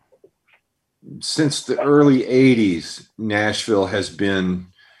early 80s, Nashville has been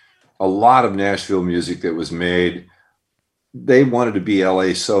a lot of Nashville music that was made. They wanted to be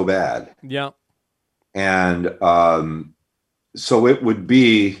LA so bad. Yeah. And so it would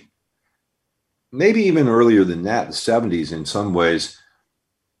be maybe even earlier than that, the 70s in some ways.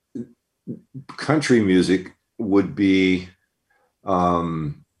 Country music would be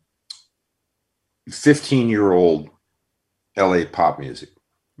 15-year-old LA pop music.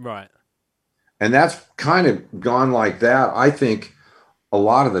 Right. And that's kind of gone like that, I think, a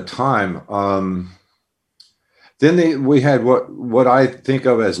lot of the time. Then we had what I think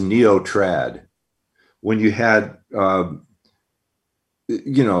of as neo-trad, when you had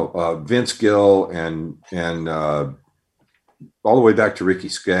Vince Gill and all the way back to Ricky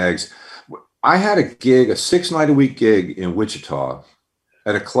Skaggs. I had a 6-night-a-week gig in Wichita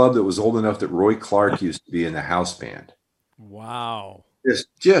at a club that was old enough that Roy Clark used to be in the house band. Wow. It's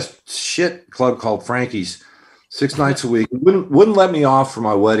just shit club called Frankie's, 6 nights a week. Wouldn't let me off for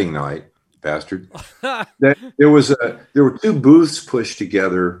my wedding night, bastard. There were 2 booths pushed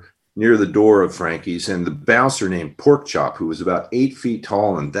together near the door of Frankie's, and the bouncer named Pork Chop, who was about 8 feet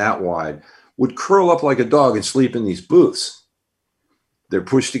tall and that wide, would curl up like a dog and sleep in these booths. They're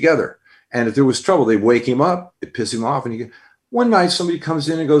pushed together. And if there was trouble, they'd wake him up, it'd piss him off. And one night somebody comes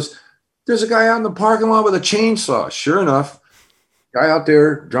in and goes, "There's a guy out in the parking lot with a chainsaw." Sure enough, guy out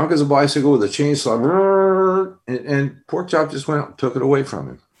there, drunk as a bicycle with a chainsaw. And Pork Chop just went out and took it away from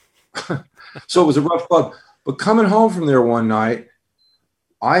him. So it was a rough club. But coming home from there one night,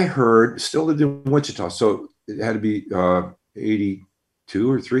 I heard, still lived in Wichita, so it had to be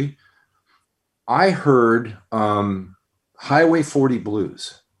 82 or 3. I heard Highway 40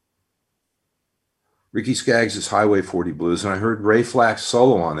 Blues. Ricky Skaggs' Highway 40 Blues, and I heard Ray Flack's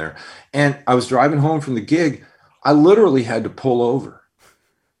solo on there. And I was driving home from the gig. I literally had to pull over.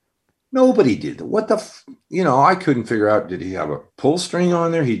 Nobody did that. What the, I couldn't figure out, did he have a pull string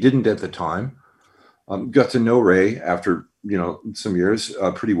on there? He didn't at the time. Got to know Ray after, some years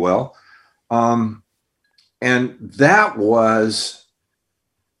pretty well. And that was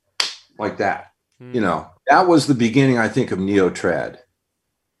like that, that was the beginning, I think, of neo-trad.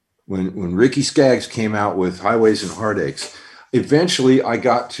 When Ricky Skaggs came out with Highways and Heartaches, eventually I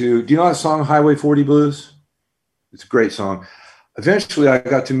got to, do you know that song, Highway 40 Blues? It's a great song. Eventually I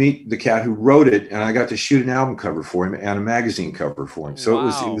got to meet the cat who wrote it, and I got to shoot an album cover for him and a magazine cover for him. So wow.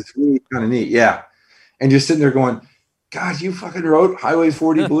 it was really kind of neat. Yeah. And just sitting there going, God, you fucking wrote Highway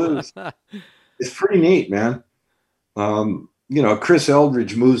 40 Blues. It's pretty neat, man. Chris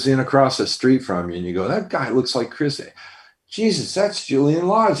Eldridge moves in across the street from you and you go, that guy looks like Chris. Jesus, that's Julian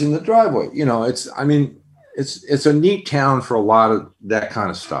Lodge in the driveway. It's a neat town for a lot of that kind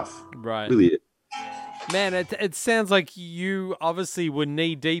of stuff. Right. Really. Man, it sounds like you obviously were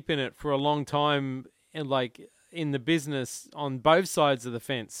knee deep in it for a long time, and like in the business on both sides of the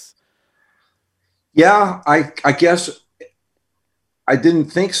fence. Yeah, I guess I didn't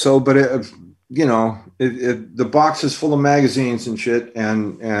think so, but the box is full of magazines and shit,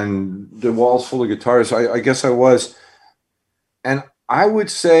 and the wall's full of guitars. I guess I was. And I would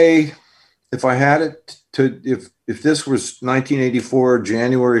say, if I had it if this was 1984,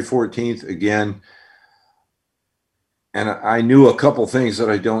 January 14th again, and I knew a couple things that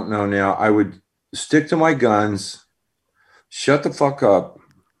I don't know now, I would stick to my guns, shut the fuck up,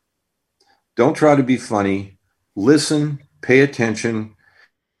 don't try to be funny, listen, pay attention,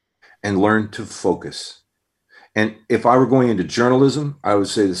 and learn to focus. And if I were going into journalism, I would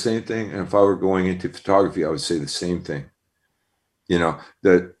say the same thing. And if I were going into photography, I would say the same thing.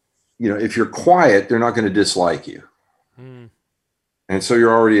 If you're quiet, they're not going to dislike you. And so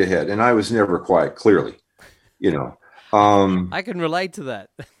you're already ahead. And I was never quiet, clearly, I can relate to that.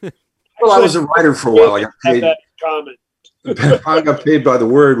 Well, I was a writer for a while. I got paid. I got paid by the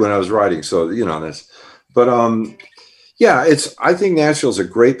word when I was writing. So, that's, but, I think Nashville's a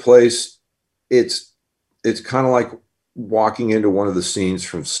great place. It's kind of like walking into one of the scenes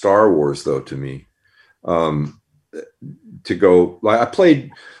from Star Wars, though, to me. To go, I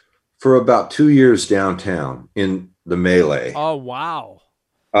played for about 2 years downtown in the Melee. Oh, wow.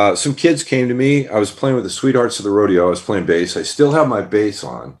 Some kids came to me. I was playing with the Sweethearts of the Rodeo. I was playing bass. I still have my bass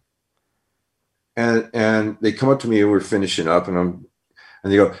on. And they come up to me and we're finishing up, and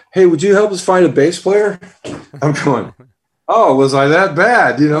And they go, "Hey, would you help us find a bass player?" I'm going, "Oh, was I that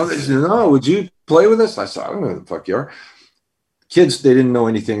bad?" You know, they said, "No, would you play with us?" I said, "I don't know who the fuck you are." Kids, they didn't know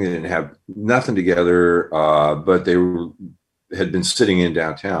anything. They didn't have nothing together, but had been sitting in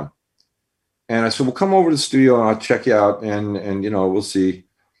downtown. And I said, "Well, come over to the studio and I'll check you out, and we'll see."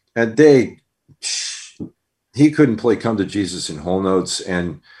 And he couldn't play "Come to Jesus" in whole notes,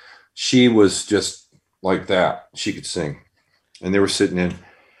 and she was just like that. She could sing, and they were sitting in.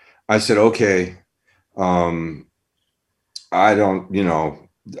 I said, "Okay, I don't, I don't know.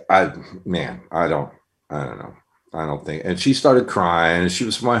 I don't think." And she started crying, and she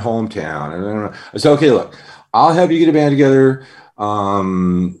was from my hometown. And I said, "Okay, look, I'll help you get a band together.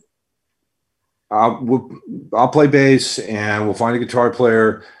 I'll play bass, and we'll find a guitar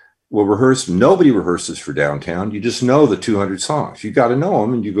player. We'll rehearse." Nobody rehearses for downtown. You just know the 200 songs. You got to know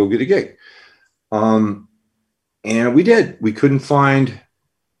them, and you go get a gig. And we did. We couldn't find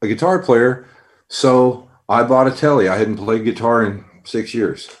a guitar player, so I bought a Tele. I hadn't played guitar in 6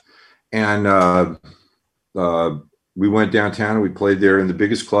 years, and we went downtown and we played there in the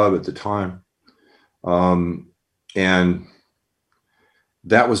biggest club at the time, and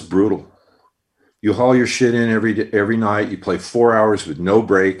that was brutal. You haul your shit in every night. You play 4 hours with no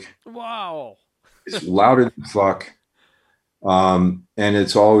break. Wow. It's louder than fuck. And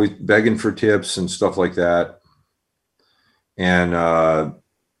it's always begging for tips and stuff like that. And,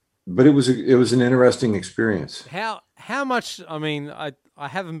 but it was an interesting experience. How much, I mean, I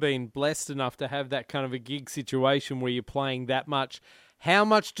haven't been blessed enough to have that kind of a gig situation where you're playing that much. How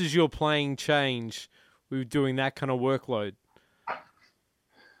much does your playing change with doing that kind of workload?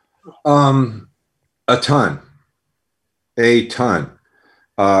 A ton.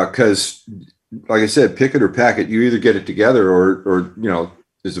 Because, like I said, pick it or pack it. You either get it together or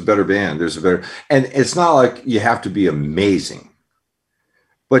there's a better band. And it's not like you have to be amazing,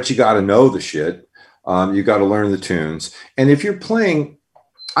 but you got to know the shit. You got to learn the tunes. And if you're playing,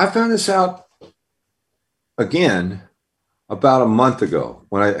 I found this out again about a month ago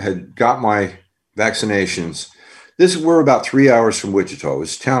when I had got my vaccinations. We're about 3 hours from Wichita.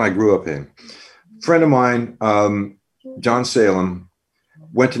 It's a town I grew up in. Friend of mine, John Salem,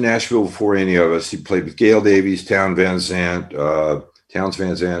 went to Nashville before any of us. He played with Gail Davies, Townes Van Zandt, all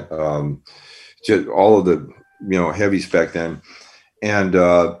of the heavies back then, and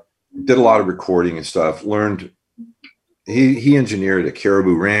did a lot of recording and stuff. Learned he engineered at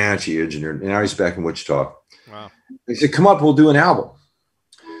Caribou Ranch. He engineered, and now he's back in Wichita. Wow. He said, "Come up, we'll do an album."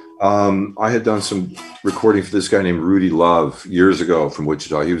 I had done some recording for this guy named Rudy Love years ago from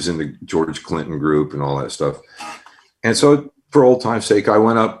Wichita. He was in the George Clinton group and all that stuff. And so for old time's sake, I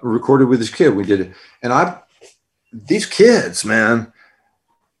went up and recorded with this kid. We did it. And these kids, man,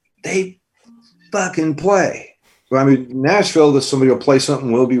 they fucking play. I mean, Nashville, somebody will play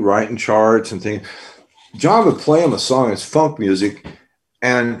something, we'll be writing charts and things. John would play him a song, it's funk music,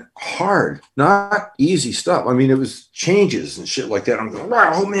 and hard, not easy stuff. I mean, it was changes and shit like that. I'm going,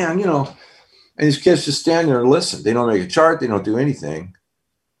 wow, oh man, and these kids just stand there and listen. They don't make a chart. They don't do anything.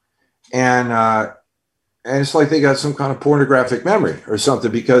 And it's like they got some kind of pornographic memory or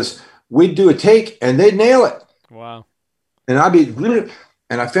something, because we'd do a take and they'd nail it. Wow. And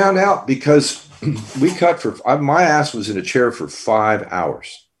and I found out because we cut my ass was in a chair for 5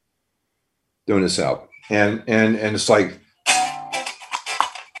 hours doing this album. And it's like,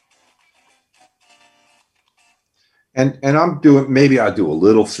 and I'm doing, maybe I do a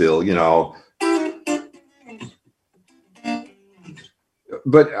little fill,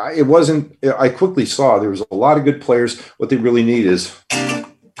 but it wasn't, I quickly saw there was a lot of good players. What they really need is,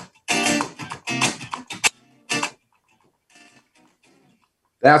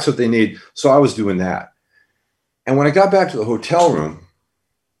 that's what they need. So I was doing that. And when I got back to the hotel room,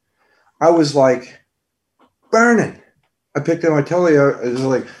 I was like burning. I picked up my Tele.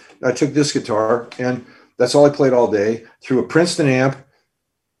 I took this guitar and that's all I played all day, through a Princeton amp,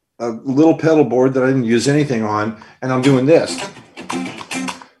 a little pedal board that I didn't use anything on, and I'm doing this.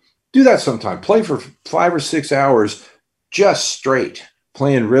 Do that sometime. Play for 5 or 6 hours just straight,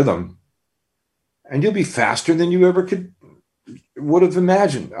 playing rhythm, and you'll be faster than you ever would have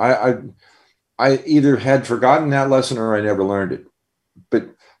imagined. I either had forgotten that lesson or I never learned it. But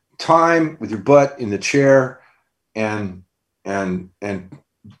time with your butt in the chair and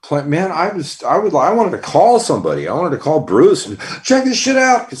play, man, I wanted to call somebody. I wanted to call Bruce and check this shit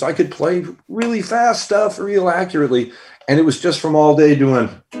out, because I could play really fast stuff real accurately. And it was just from all day doing,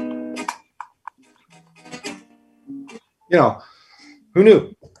 who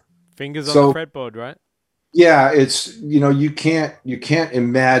knew? Fingers on the fretboard, right? Yeah, it's, you can't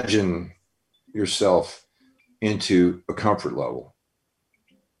imagine yourself into a comfort level.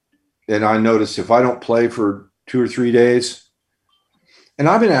 and I notice if I don't play for 2 or 3 days, and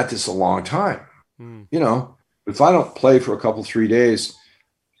I've been at this a long time, you know, if I don't play for a couple, 3 days,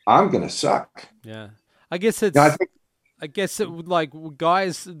 I'm going to suck. Yeah. I guess it's, Now, I guess it would, like,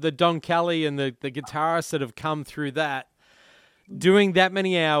 guys, the Don Kelly and the guitarists that have come through that, doing that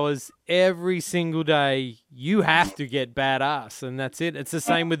many hours every single day, you have to get badass, and that's it. It's the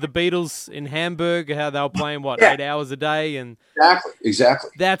same with the Beatles in Hamburg, how they were playing, 8 hours a day, and exactly.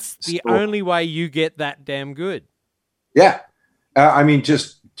 That's the only way you get that damn good. Yeah. I mean,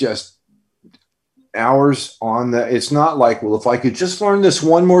 just hours on the, it's not like, well, if I could just learn this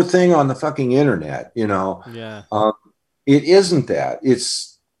one more thing on the fucking internet, you know. Yeah. It isn't that.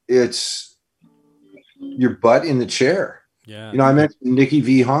 It's your butt in the chair. Yeah. You know, I mentioned Nicky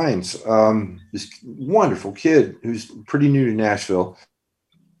V. Hines, this wonderful kid who's pretty new to Nashville.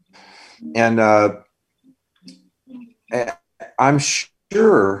 And I'm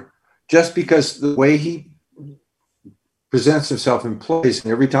sure just because the way he presents himself in plays,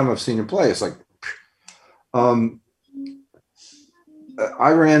 and every time I've seen him play, it's like, I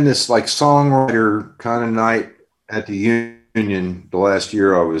ran this like songwriter kind of night at the Union the last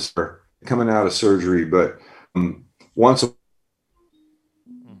year I was there, coming out of surgery, but once a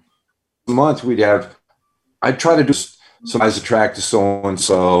month I'd try to do some eyes attract to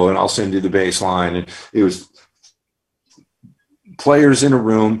so-and-so, and I'll send you the bass line, and it was players in a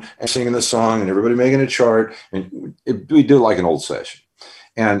room and singing the song and everybody making a chart, and we did like an old session,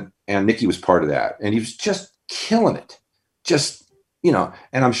 and Nicky was part of that, and he was just killing it, just, you know,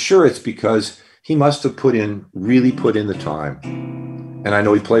 and I'm sure it's because he must have really put in the time. And I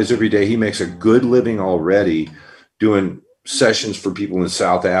know he plays every day. He makes a good living already doing sessions for people in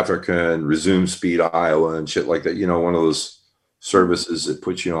South Africa and Resume Speed, Iowa and shit like that. You know, one of those services that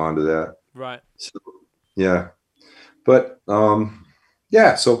puts you onto that. Right. So, yeah. But,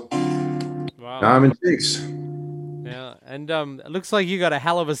 yeah, so wow. Now I'm in gigs. Yeah. And it looks like you got a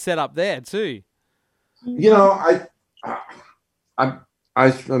hell of a setup there too. You know,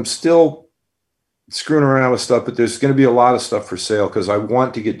 I'm still screwing around with stuff, but there's going to be a lot of stuff for sale because I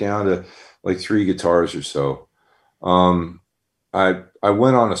want to get down to like 3 guitars or so. I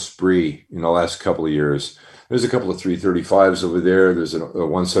went on a spree in the last couple of years. There's a couple of 335s over there. There's a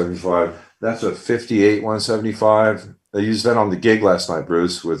 175. That's a 58 175. I used that on the gig last night,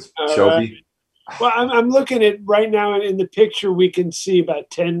 Bruce, with Shelby. Well, I'm looking at right now in the picture. We can see about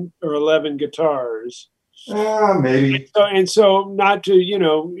 10 or 11 guitars. Maybe. And so not to, you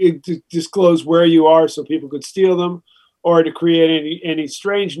know, to disclose where you are so people could steal them or to create any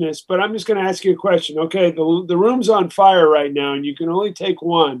strangeness. But I'm just going to ask you a question. Okay, the room's on fire right now, and you can only take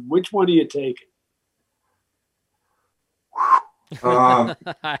one. Which one are you taking? I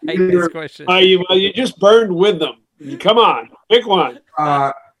hate this question. You just burned with them. Come on, pick one.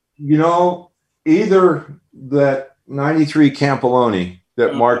 You know, either that 93 Campoloni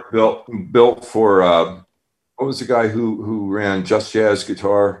that Mark built for what was the guy who ran Just Jazz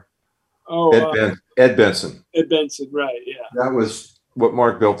Guitar? Ed Benson. Ed Benson, right? Yeah. That was what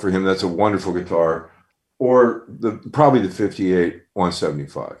Mark built for him. That's a wonderful guitar. Or probably the 58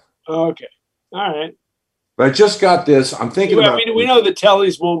 175. Okay. All right. But I just got this. I'm thinking about. I mean, we know the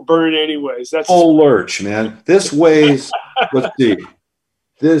tellies won't burn anyways. That's full lurch, man. This weighs. Let's see.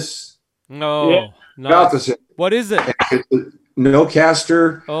 This. No. Nice. What is it?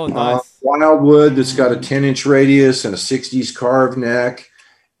 Nocaster. Oh, nice. Wildwood that's got a 10-inch radius and a 60s carved neck.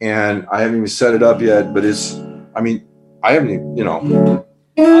 And I haven't even set it up yet, but it's, I mean, I haven't even, you know.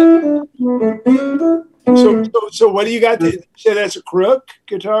 So what do you got? You say that's a Crook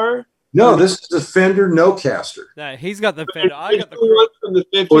guitar? No, this is a Fender Nocaster. No, he's got the Fender. I got the Crook. From the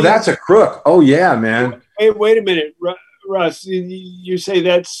 50s. Oh, that's a Crook. Oh, yeah, man. Hey, wait a minute, Russ. You say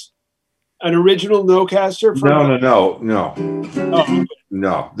that's an original Nocaster? No. Oh,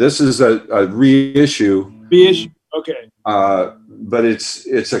 no. This is a reissue. Reissue. Okay. But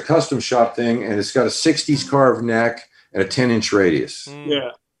it's a custom shop thing, and it's got a 60s carved neck and a 10-inch radius.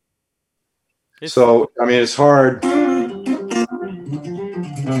 Yeah. So, I mean, it's hard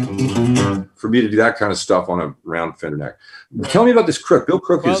for me to do that kind of stuff on a round Fender neck. Tell me about this Crook. Bill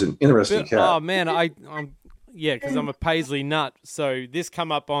Crook is an interesting cat. Oh man, because I'm a Paisley nut. So this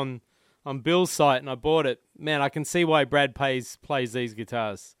come up on Bill's site, and I bought it. Man, I can see why Brad plays these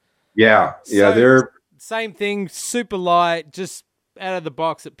guitars. Yeah, so, they're same thing. Super light, just out of the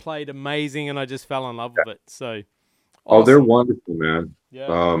box. It played amazing, and I just fell in love with it. So, awesome. They're wonderful, man.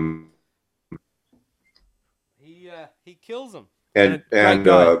 Yeah. He kills them. And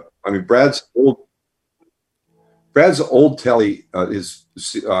I mean, Brad's old telly is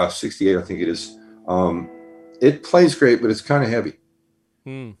 68, I think it is. It plays great, but it's kind of heavy.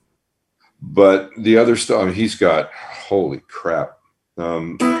 But the other stuff, I mean, he's got, holy crap.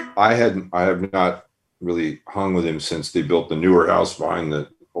 I have not really hung with him since they built the newer house behind the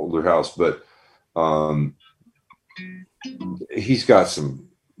older house, but he's got some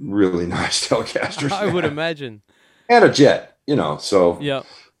really nice Telecasters. I would imagine. And a jet, so. Yeah.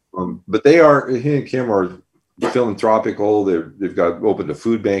 But he and Kim are philanthropical. They've got opened a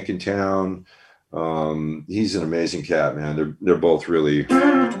food bank in town. He's an amazing cat, man. They're both really.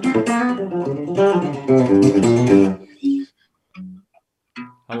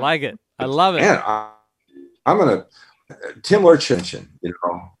 I like it. I love it. Man, I'm gonna Tim Lurchin,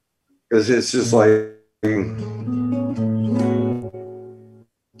 because it's just like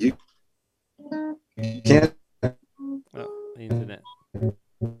you can't. Oh, the internet.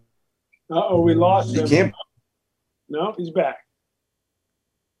 We lost him. You can't. No, he's back.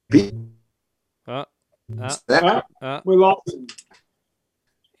 Beat. We lost him.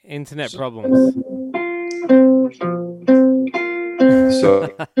 Internet problems.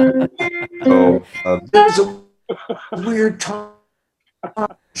 So there's a weird time.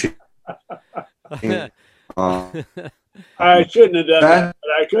 I shouldn't have done that,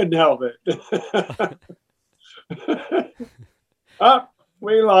 but I couldn't help it.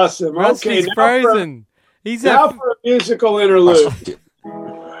 We lost him. Rusty's frozen. He's now for a musical interlude.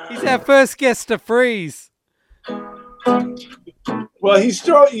 He's our first guest to freeze. Well, he's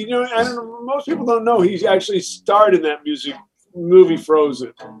still, I don't know, most people don't know he's actually starred in that movie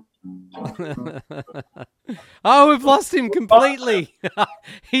Frozen. Oh, we've lost him completely.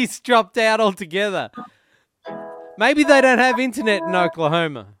 He's dropped out altogether. Maybe they don't have internet in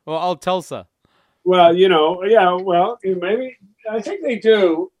Oklahoma or Old Tulsa. Well, maybe I think they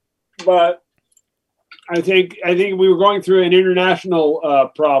do, but I think we were going through an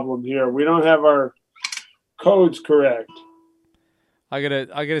international problem here. We don't have our codes correct. I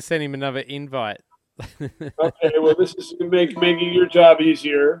gotta send him another invite. Okay, well, this is making your job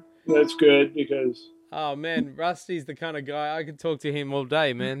easier. That's good because. Oh man, Rusty's the kind of guy I could talk to him all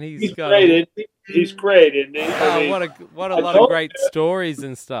day, man. He's great. He's great, isn't he? What a lot of great stories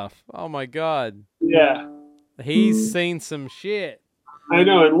and stuff. Oh my god. Yeah. He's seen some shit. I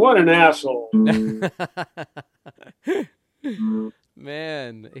know, and what an asshole.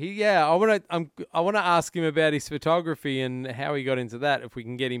 Man, I want to ask him about his photography and how he got into that. If we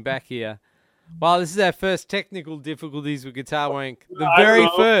can get him back here. Well, this is our first technical difficulties with Guitar Wank. The very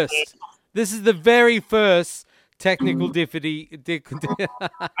first. This is the very first technical difficulty.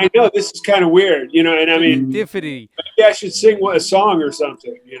 I know, this is kind of weird, and I mean, difficulty. Maybe I should sing a song or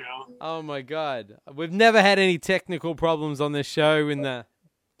something, Oh my God, we've never had any technical problems on this show in the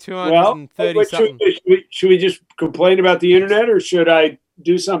 230 something. Should we just complain about the internet, or should I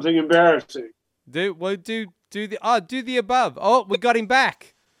do something embarrassing? Do the above. Oh, we got him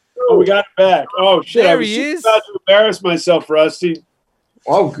back. Oh, we got him back. Oh shit! There I was he is. about to embarrass myself, Rusty.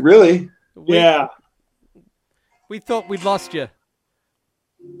 Oh, really? Yeah. We thought we'd lost you.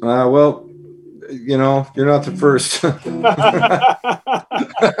 Well, you're not the first.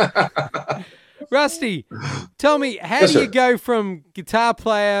 Rusty, tell me, how do you go from guitar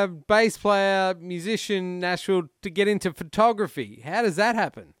player, bass player, musician, Nashville, to get into photography? How does that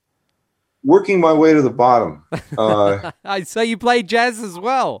happen? Working my way to the bottom. So you play jazz as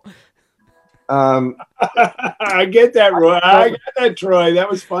well. I get that, Roy. I get that, Troy. That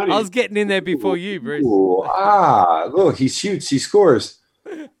was funny. I was getting in there before you, Bruce. Ooh, look, he shoots, he scores.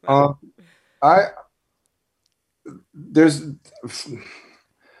 There's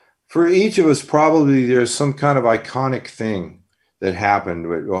for each of us, probably there's some kind of iconic thing that happened.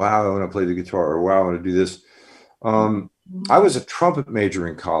 Wow, I want to play the guitar, or wow, I want to do this. I was a trumpet major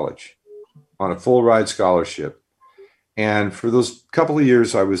in college on a full ride scholarship. And for those couple of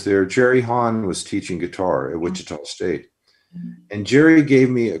years I was there, Jerry Hahn was teaching guitar at Wichita State. And Jerry gave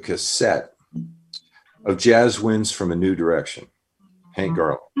me a cassette of Jazz Winds from a New Direction, Hank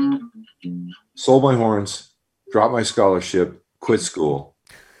Garland. Sold my horns, dropped my scholarship, quit school,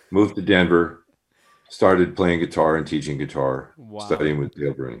 moved to Denver, started playing guitar and teaching guitar, studying with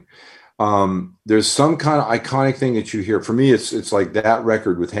Dale Bruning. There's some kind of iconic thing that you hear. For me, it's like that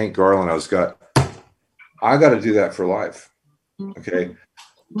record with Hank Garland. I got to do that for life. Okay.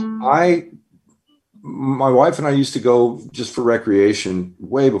 My wife and I used to go just for recreation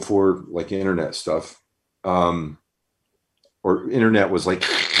way before like internet stuff. Or internet was like,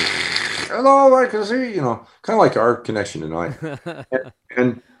 hello, I can see, kind of like our connection tonight.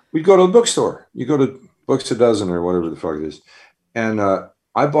 and we'd go to the bookstore. You go to Books A Dozen or whatever the fuck it is. And I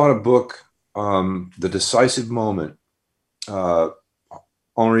bought a book, The Decisive Moment,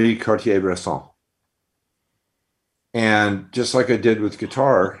 Henri Cartier-Bresson. And just like I did with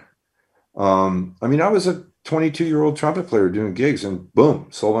guitar, I mean, I was a 22-year-old trumpet player doing gigs, and boom,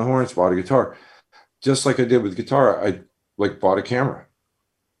 sold my horns, bought a guitar. Just like I did with guitar, I like bought a camera.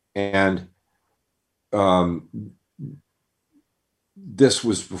 And this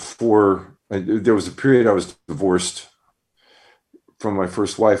was before there was a period I was divorced from my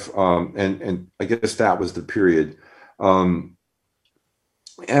first wife, and I guess that was the period. And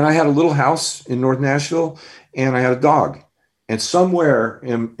I had a little house in North Nashville, and I had a dog. And somewhere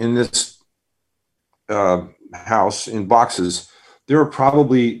in this house in boxes, there were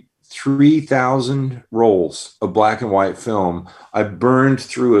probably 3,000 rolls of black and white film. I burned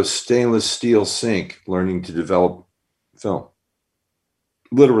through a stainless steel sink learning to develop film.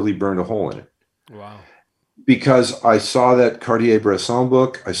 Literally burned a hole in it. Wow. Because I saw that Cartier-Bresson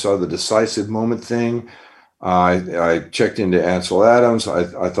book. I saw the Decisive Moment thing. I checked into Ansel Adams.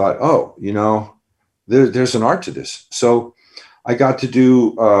 I thought, oh, you know, there's an art to this. So I got to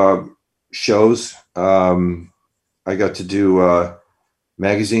do shows. I got to do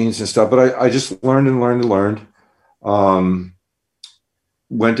magazines and stuff, but I just learned and learned and learned.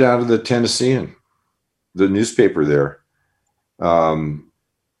 Went down to the Tennessean, the newspaper there.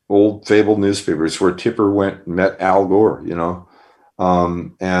 Old fabled newspapers where Tipper went and met Al Gore, you know,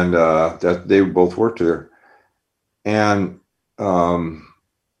 and that they both worked there. And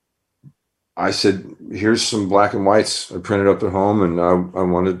I said, here's some black and whites I printed up at home, and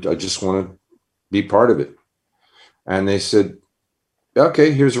I just want to be part of it. And they said,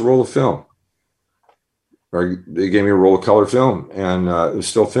 okay, here's a roll of film. Or they gave me a roll of color film, and it was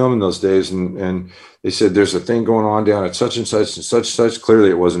still film in those days. And they said, there's a thing going on down at such and such and such and such. Clearly,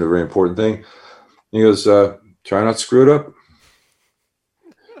 it wasn't a very important thing. And he goes, try not to screw it up.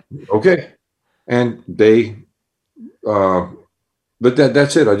 Okay. And they, but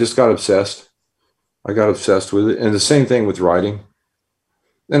that's it. I just got obsessed. I got obsessed with it. And the same thing with writing.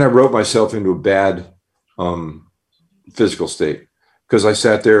 Then I wrote myself into a bad physical state because I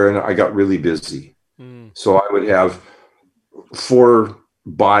sat there and I got really busy. So I would have 4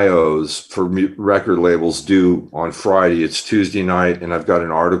 bios for record labels due on Friday. It's Tuesday night, and I've got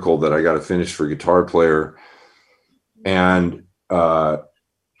an article that I got to finish for Guitar Player. And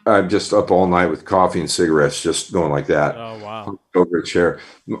I'm just up all night with coffee and cigarettes, just going like that. Oh, wow. Over a chair.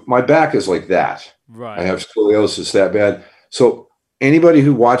 My back is like that. Right. I have scoliosis that bad. So anybody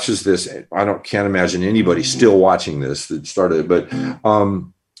who watches this, can't imagine anybody still watching this that started, but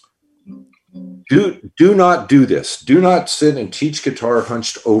do not do this. Do not sit and teach guitar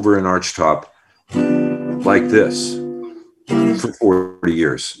hunched over an archtop like this for 40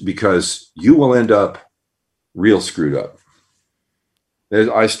 years, because you will end up real screwed up.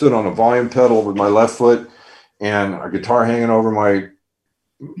 I stood on a volume pedal with my left foot and a guitar hanging over my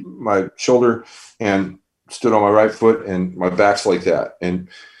shoulder, and stood on my right foot, and my back's like that. And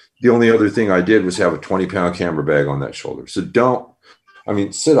the only other thing I did was have a 20-pound camera bag on that shoulder. So sit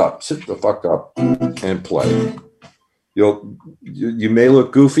the fuck up and play. You may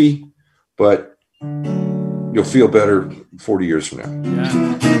look goofy, but you'll feel better 40 years from now.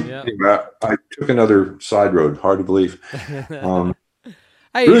 Yeah. Anyway, I took another side road. Hard to believe.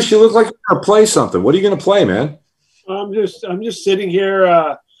 Hey, Bruce, you look like you're gonna play something. What are you gonna play, man? I'm just sitting here.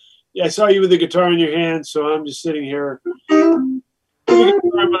 I saw you with the guitar in your hand, so I'm just sitting here with the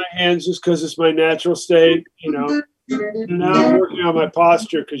guitar in my hands just because it's my natural state, you know. And now I'm working on my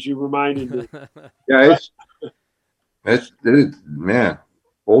posture because you reminded me. Yeah, man.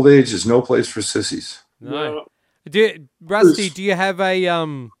 Old age is no place for sissies. No. Rusty, do you have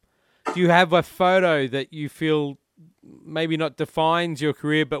a photo that you feel maybe not defines your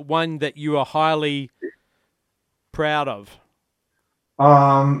career, but one that you are highly proud of?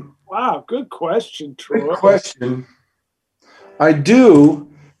 Wow, good question, Troy. Good question. I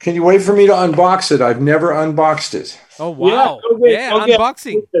do. Can you wait for me to unbox it? I've never unboxed it. Oh, wow.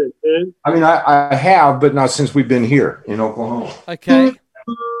 Unboxing. I mean, I have, but not since we've been here in Oklahoma. Okay.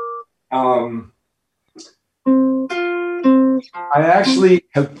 I actually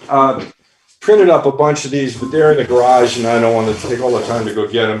have printed up a bunch of these, but they're in the garage, and I don't want to take all the time to go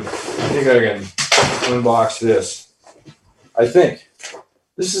get them. I think I can unbox this. I think.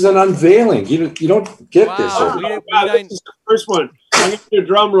 This is an unveiling. You don't get this. This is the first one. I'm going to do a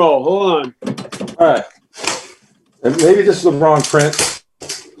drum roll. Hold on. All right. And maybe this is the wrong print.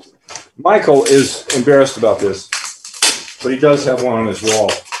 Michael is embarrassed about this, but he does have one on his wall.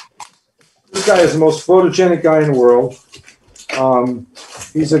 This guy is the most photogenic guy in the world.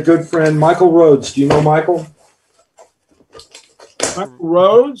 He's a good friend. Michael Rhodes. Do you know Michael? Michael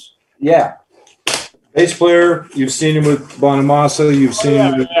Rhodes? Yeah. Bass player. You've seen him with Bonamassa. You've seen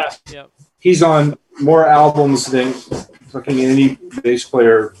him with... Yep. He's on more albums than fucking any bass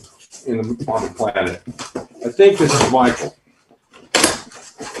player on the planet. I think this is Michael.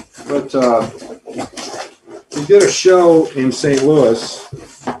 But we did a show in St. Louis.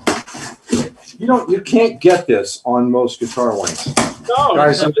 You can't get this on most guitar links. No,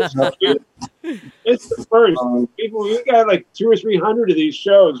 Guys, it's the first. People, we got like 200 or 300 of these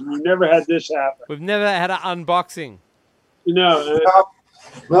shows. We've never had this happen. We've never had an unboxing.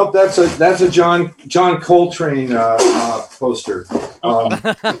 Well, that's a John Coltrane poster. We're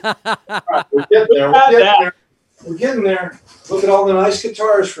getting there. We're getting there. Look at all the nice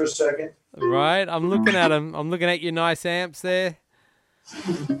guitars for a second. Right, I'm looking at them. I'm looking at your nice amps there.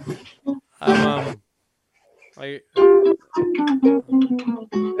 There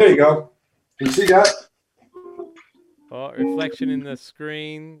you go. Can you see that? Oh, reflection in the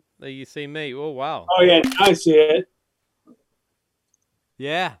screen. There you see me. Oh, wow. Oh, yeah, I see it.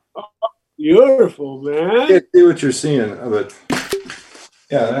 Yeah. Oh, beautiful, man. I can't see what you're seeing, but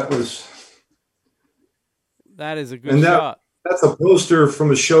yeah, that is a good shot. That's a poster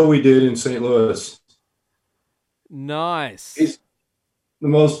from a show we did in St. Louis. Nice. He's the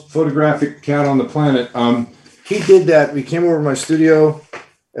most photographic cat on the planet. He did that. We came over to my studio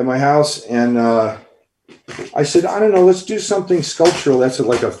at my house, and I said, I don't know, let's do something sculptural. That's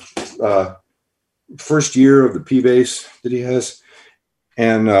like a first year of the P-Bass that he has.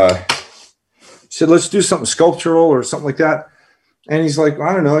 And he said, let's do something sculptural or something like that. And he's like,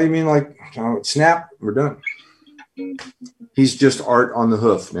 I don't know, you mean like snap? We're done. He's just art on the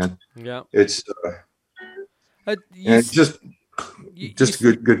hoof, man. Yeah. It's just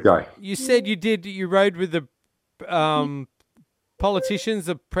a good guy. You said you rode with the politicians,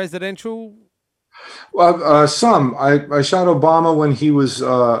 the presidential. Well, some. I shot Obama when he was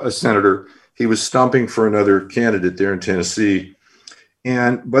a senator. He was stumping for another candidate there in Tennessee.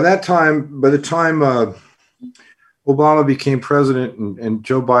 And by the time Obama became president and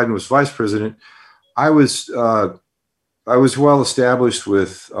Joe Biden was vice president, I was well established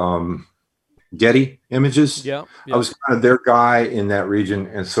with Getty Images. Yeah. I was kind of their guy in that region.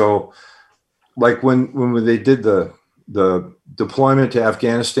 And so like when they did the deployment to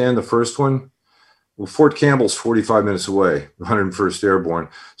Afghanistan, the first one, well, Fort Campbell's 45 minutes away, 101st Airborne.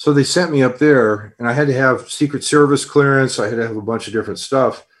 So they sent me up there, and I had to have Secret Service clearance. I had to have a bunch of different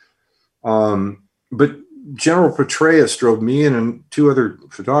stuff. But General Petraeus drove me and two other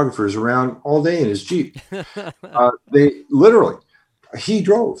photographers around all day in his Jeep. He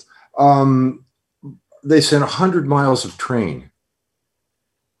drove. They sent 100 miles of train.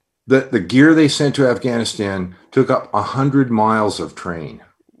 The gear they sent to Afghanistan took up 100 miles of train.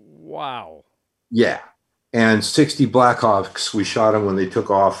 Wow. Yeah. And 60 Blackhawks, we shot them when they took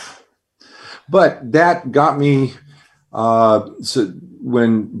off. But that got me, so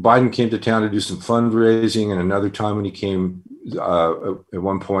when Biden came to town to do some fundraising, and another time when he came at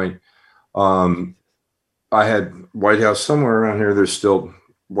one point, I had White House somewhere around here. There's still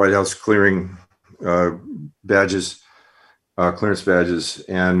White House clearing badges, clearance badges,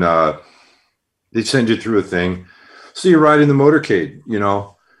 and they send you through a thing. So you ride in the motorcade,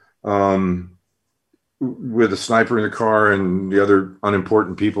 with a sniper in the car and the other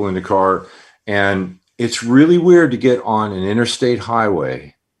unimportant people in the car. And it's really weird to get on an interstate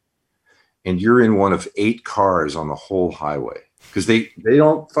highway and you're in one of 8 cars on the whole highway, because they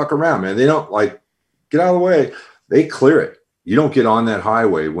don't fuck around, man. They don't like get out of the way. They clear it. You don't get on that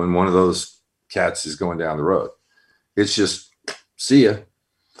highway when one of those cats is going down the road. It's just, see ya.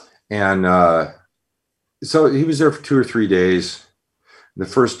 And so he was there for 2 or 3 days. The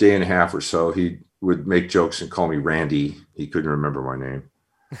first day and a half or so, he would make jokes and call me Randy. He couldn't remember my name,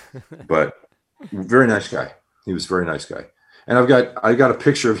 but very nice guy. He was a very nice guy. And I got a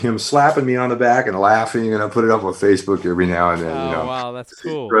picture of him slapping me on the back and laughing, and I put it up on Facebook every now and then. Oh, wow, that's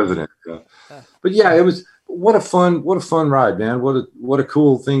cool. President. But yeah, it was what a fun ride, man. What a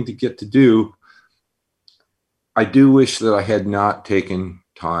cool thing to get to do. I do wish that I had not taken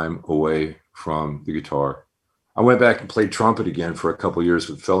time away from the guitar. I went back and played trumpet again for a couple of years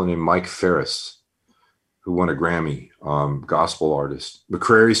with a fellow named Mike Ferris, who won a Grammy, gospel artist.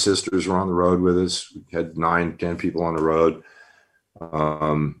 McCrary Sisters were on the road with us. We had 9-10 people on the road.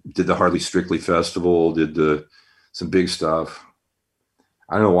 Did the Hardly Strictly Festival, did some big stuff.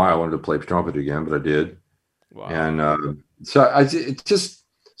 I don't know why I wanted to play trumpet again, but I did. Wow. And so I just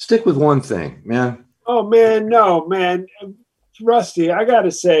stick with one thing, man. Oh, man, no, man. Rusty, I got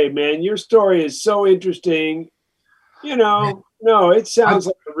to say, man, your story is so interesting. No, it sounds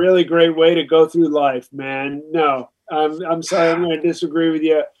like a really great way to go through life, man. No, I'm sorry, I'm going to disagree with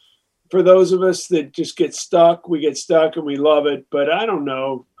you. For those of us that just get stuck, we get stuck and we love it. But I don't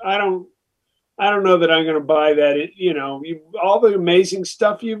know. I don't know that I'm going to buy that. All the amazing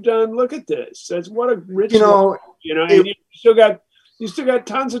stuff you've done. Look at this. That's what a rich, life, and you still got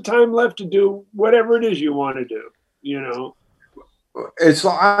tons of time left to do whatever it is you want to do.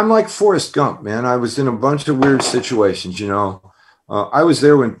 I'm like Forrest Gump, man. I was in a bunch of weird situations. I was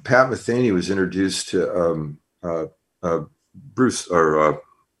there when Pat Metheny was introduced to Bruce or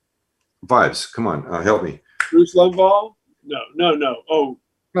Vibes. Come on, help me. Bruce Limbaugh? No. Oh,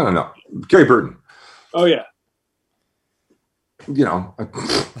 no. Gary Burton. Oh yeah.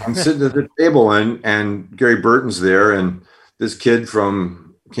 I'm sitting at the table and Gary Burton's there, and this kid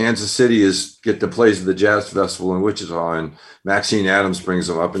from Kansas City plays at the Jazz Festival in Wichita, and Maxine Adams brings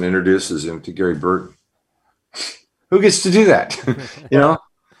him up and introduces him to Gary Burton. Who gets to do that?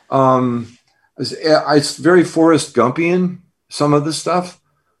 It's very Forrest Gumpian, some of the stuff,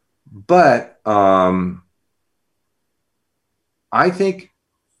 but I think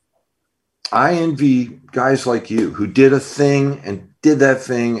I envy guys like you who did a thing and did that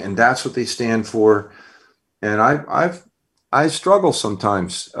thing, and that's what they stand for. And I struggle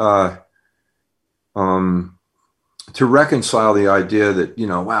sometimes to reconcile the idea that,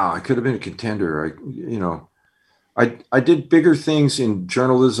 wow, I could have been a contender. I did bigger things in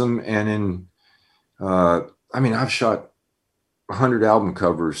journalism and in, I've shot 100 album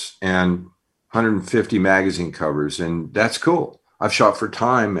covers and 150 magazine covers, and that's cool. I've shot for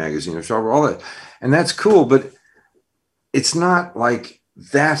Time magazine. I've shot for all that, and that's cool. But it's not like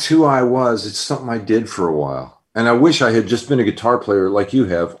that's who I was. It's something I did for a while, and I wish I had just been a guitar player like you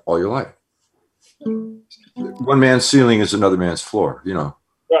have all your life. One man's ceiling is another man's floor, Right.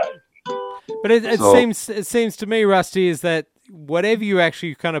 But it seems to me, Rusty, is that whatever you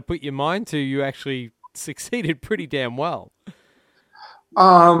actually kind of put your mind to, you actually succeeded pretty damn well.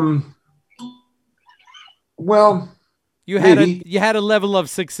 Well, you had a level of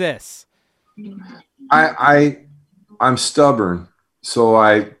success. I'm stubborn, so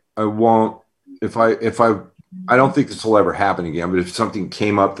I won't. If I don't think this will ever happen again. But if something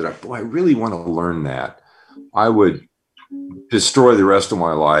came up that I really want to learn that, I would destroy the rest of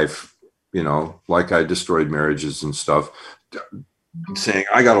my life. Like I destroyed marriages and stuff, saying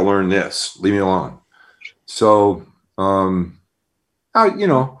I got to learn this. Leave me alone. So, but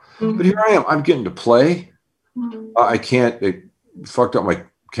here I am. I'm getting to play. I can't. It fucked up my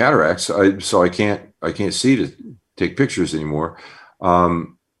cataracts, so I can't see to take pictures anymore.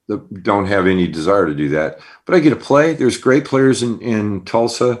 Don't have any desire to do that, but I get to play. There's great players in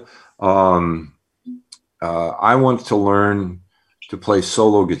Tulsa. I want to learn to play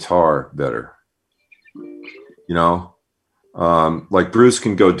solo guitar better. Like Bruce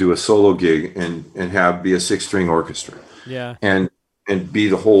can go do a solo gig and be a 6-string orchestra. Yeah. And be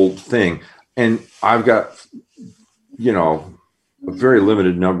the whole thing. And I've got, a very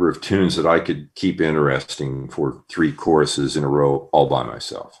limited number of tunes that I could keep interesting for 3 choruses in a row all by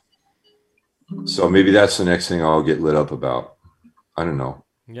myself. So maybe that's the next thing I'll get lit up about. I don't know.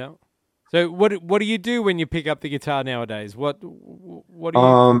 Yeah. So what do you do when you pick up the guitar nowadays? What do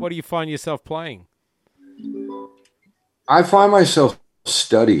you find yourself playing? I find myself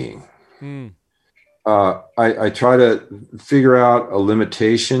studying. I try to figure out a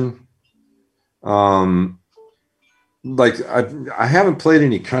limitation. Like I haven't played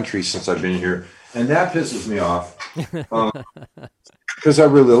any country since I've been here, and that pisses me off because I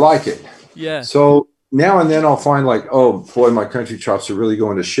really like it. Yeah. So now and then I'll find like, oh boy, my country chops are really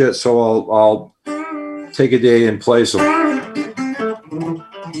going to shit. So I'll take a day and play some,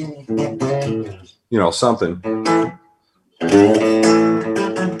 something.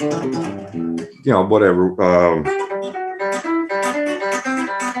 Whatever.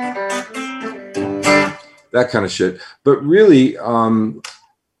 That kind of shit. But really, I'll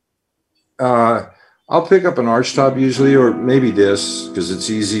pick up an archtop usually, or maybe this, because it's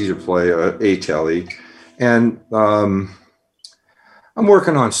easy to play a telly. And I'm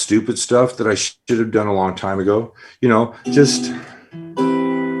working on stupid stuff that I should have done a long time ago. Just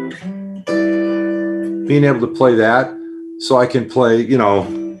being able to play that so I can play, I don't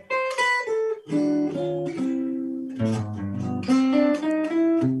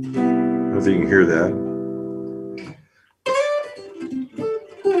know if you can hear that.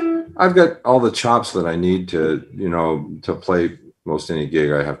 I've got all the chops that I need to play most any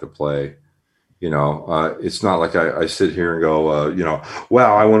gig I have to play. It's not like I sit here and go,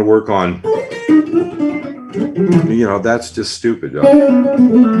 wow, I want to work on, that's just stupid.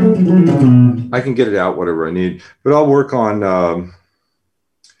 I can get it out, whatever I need, but I'll work on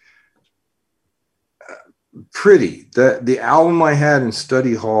Pretty. The album I had in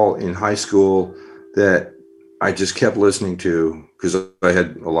study hall in high school that I just kept listening to, because I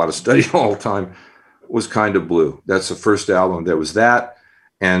had a lot of study all the time, was Kind of Blue. That's the first album. That was that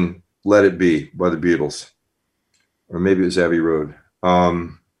and Let It Be by the Beatles. Or maybe it was Abbey Road.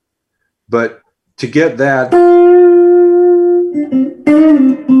 But to get that,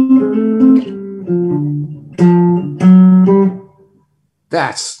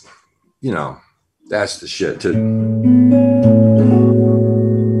 that's, that's the shit to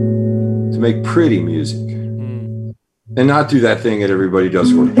make pretty music and not do that thing that everybody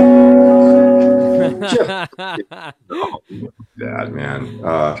does for bad, man.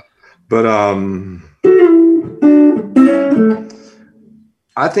 But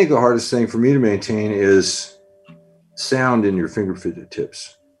I think the hardest thing for me to maintain is sound in your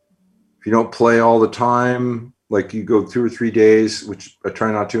fingertips. If you don't play all the time, like you go 2 or 3 days, which I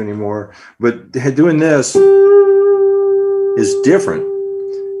try not to anymore, but doing this is different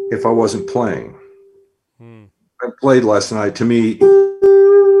if I wasn't playing. I played last night. To me,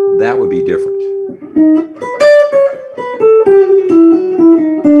 that would be different.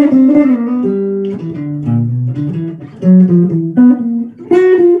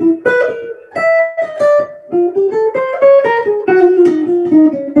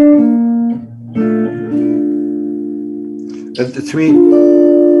 To me,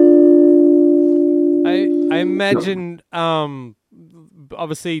 I imagine,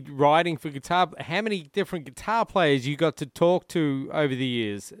 obviously writing for guitar. How many different guitar players you got to talk to over the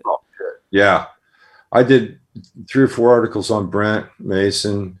years? Oh, yeah, I did 3 or 4 articles on Brent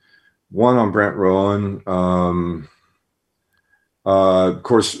Mason, one on Brent Rowan. Of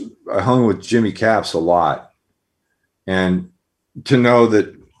course, I hung with Jimmy Capps a lot, and to know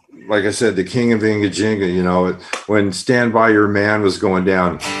that, like I said, the king of Inga Jinga, when Stand By Your Man was going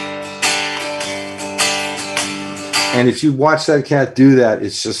down. And if you watch that cat do that,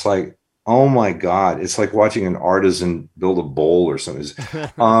 it's just like, oh my God, it's like watching an artisan build a bowl or something.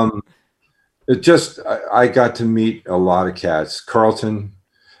 I got to meet a lot of cats. Carlton,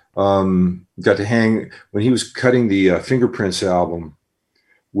 got to hang when he was cutting the Fingerprints album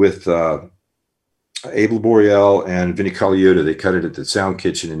with Abel Boreal and Vinnie Colaiuta. They cut it at the Sound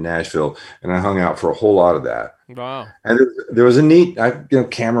Kitchen in Nashville, and I hung out for a whole lot of that. Wow! And there was a neat,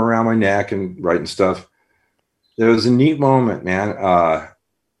 camera around my neck and writing stuff. There was a neat moment, man. I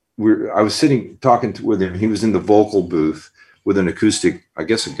was sitting talking with him. He was in the vocal booth with an acoustic, I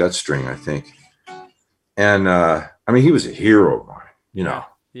guess a gut string, I think. And he was a hero of mine,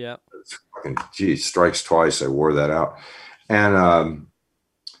 Yeah. Fucking, geez, Strikes Twice. I wore that out. And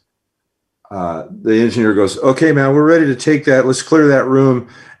the engineer goes, "Okay, man, we're ready to take that. Let's clear that room."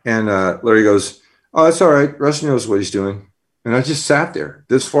 And Larry goes, "Oh, that's all right. Russ knows what he's doing." And I just sat there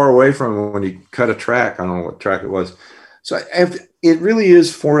this far away from him when he cut a track. I don't know what track it was. So it really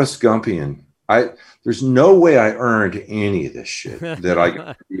is Forrest Gumpian. There's no way I earned any of this shit that I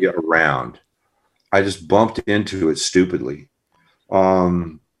got to be around. I just bumped into it stupidly.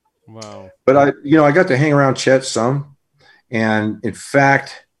 Wow. But I got to hang around Chet some. And in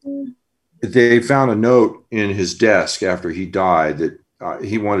fact, they found a note in his desk after he died that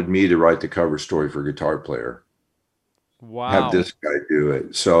he wanted me to write the cover story for Guitar Player. Wow. Have this guy do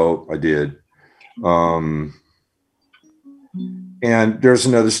it. So I did. And there's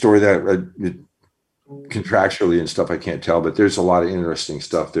another story that contractually and stuff I can't tell, but there's a lot of interesting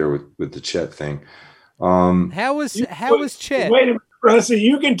stuff there with the Chet thing. How was Chet? Wait a minute, Rusty,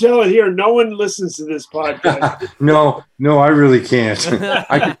 you can tell it here. No one listens to this podcast. No, I really can't.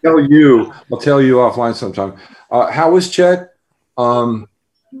 I can tell you. I'll tell you offline sometime. How was Chet? And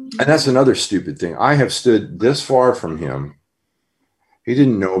that's another stupid thing. I have stood this far from him. He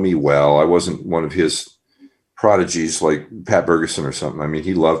didn't know me well. I wasn't one of his prodigies like Pat Bergeson or something.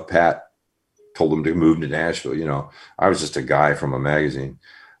 He loved Pat, told him to move to Nashville. I was just a guy from a magazine.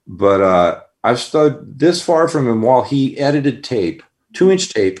 But I've stood this far from him while he edited tape,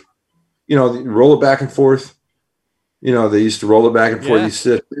 2-inch tape, roll it back and forth. They used to roll it back and forth. Yeah. He'd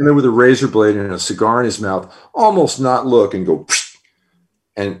sit there with a razor blade and a cigar in his mouth, almost not look, and go,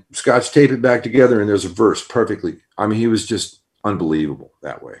 and Scotch tape it back together, and there's a verse perfectly. He was just unbelievable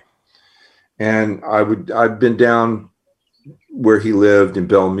that way. And I've been down where he lived in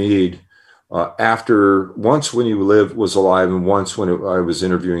Belmead once when he was alive, and once when I was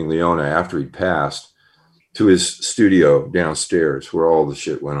interviewing Leona after he passed, to his studio downstairs where all the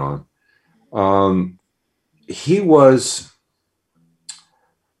shit went on. He was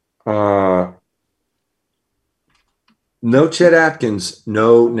no Chet Atkins,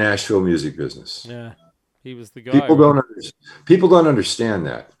 no Nashville music business. Yeah, he was the guy. People don't understand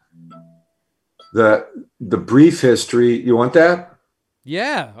that. The brief history. You want that?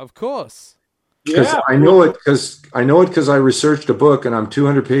 Yeah, of course. Because Yeah. I know it because I researched a book and I'm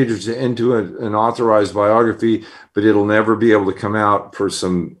 200 pages into an authorized biography, but it'll never be able to come out for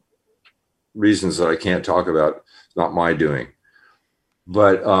some reasons that I can't talk about. It's not my doing.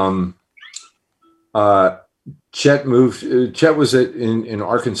 But Chet moved. Chet was in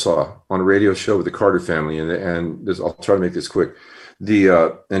Arkansas on a radio show with the Carter family, and this, I'll try to make this quick. And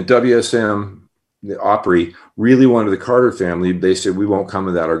WSM, the Opry, really wanted the Carter family. They said, we won't come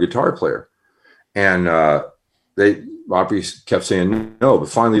without our guitar player. And Opry kept saying no, but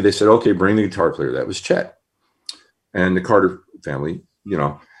finally they said, okay, bring the guitar player. That was Chet and the Carter family, you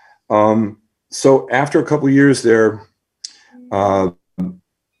know. So after a couple of years there, the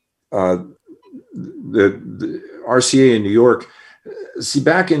RCA in New York, see,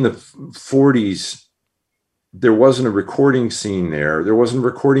 back in the 40s, there wasn't a recording scene there. There wasn't a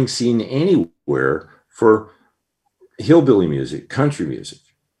recording scene anywhere for hillbilly music, country music.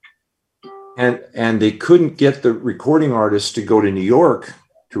 And they couldn't get the recording artists to go to New York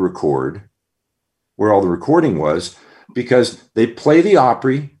to record where all the recording was, because they'd play the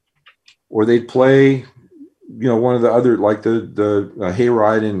Opry or they'd play, you know, one of the other, like the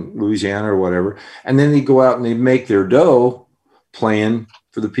Hayride in Louisiana or whatever. And then they'd go out and they'd make their dough playing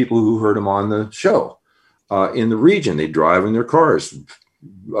for the people who heard them on the show in the region. They'd drive in their cars,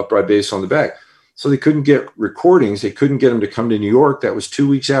 upright bass on the back. So they couldn't get recordings. They couldn't get them to come to New York. That was 2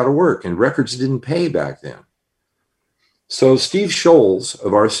 weeks out of work, and records didn't pay back then. So Steve Scholes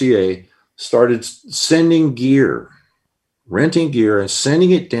of RCA started sending gear, renting gear, and sending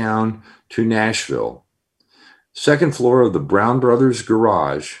it down to Nashville. Second floor of the Brown Brothers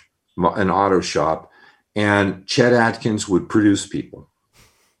garage, an auto shop, and Chet Atkins would produce people.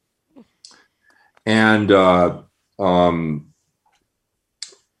 And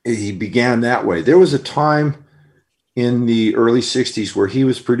he began that way. There was a time in the early 60s where he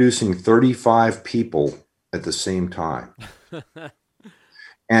was producing 35 people at the same time.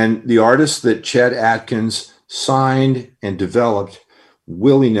 And the artists that Chet Atkins signed and developed,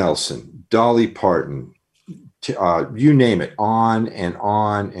 Willie Nelson, Dolly Parton, you name it, on and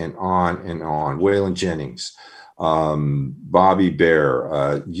on and on and on, Waylon Jennings, Bobby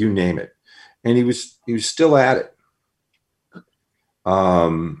Bare, you name it. And he was still at it.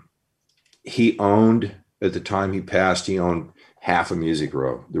 He owned, at the time he passed, he owned half of Music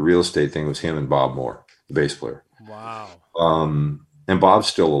Row. The real estate thing was him and Bob Moore, the bass player. Wow. And Bob's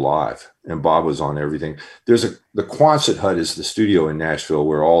still alive, and Bob was on everything. The Quonset Hut is the studio in Nashville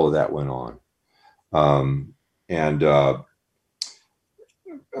where all of that went on.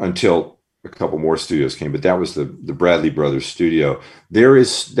 Until a couple more studios came, but that was the Bradley Brothers studio.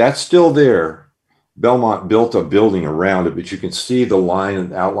 That's still there. Belmont built a building around it, but you can see the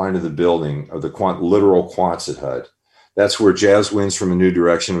outline of the building of the literal Quonset Hut. That's where Jazz Winds from a New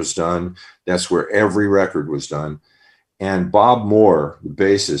Direction was done. That's where every record was done. And Bob Moore, the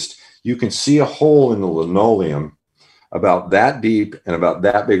bassist, you can see a hole in the linoleum about that deep and about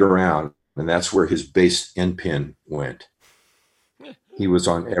that big around. And that's where his bass end pin went. He was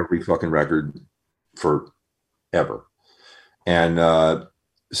on every fucking record forever. And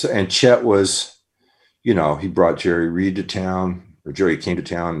Chet was, you know, he brought Jerry Reed to town, or Jerry came to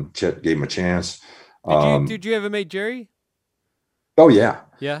town, and Chet gave him a chance. Did you ever meet Jerry? Oh, yeah.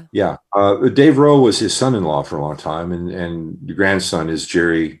 Yeah? Yeah. Dave Rowe was his son-in-law for a long time, and the grandson is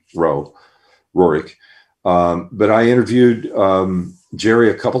Jerry Rowe, Rorick. But I interviewed Jerry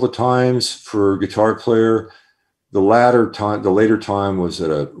a couple of times for guitar player. The later time was at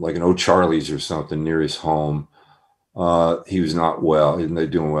an O'Charlie's or something near his home. He was not well. He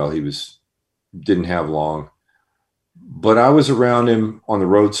wasn't doing well. Didn't have long, but I was around him on the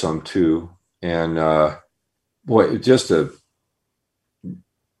road some too. And boy, just a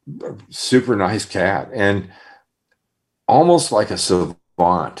super nice cat, and almost like a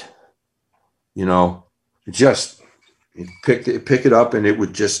savant, you know, just pick it up and it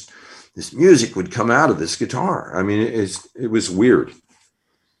would just, this music would come out of this guitar. I mean, it was weird.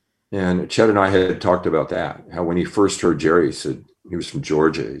 And Chet and I had talked about that, how when he first heard Jerry, he said, he was from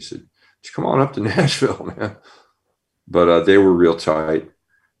Georgia. He said, come on up to Nashville, man. But they were real tight.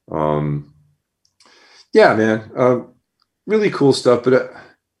 Yeah, man, really cool stuff. But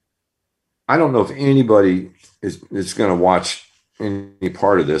I don't know if anybody is going to watch any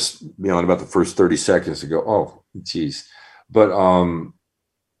part of this beyond about the first 30 seconds to go, oh, geez. But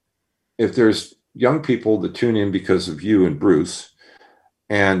if there's young people that tune in because of you and Bruce,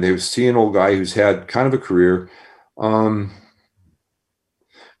 and they see an old guy who's had kind of a career,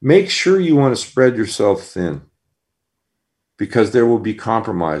 make sure you want to spread yourself thin, because there will be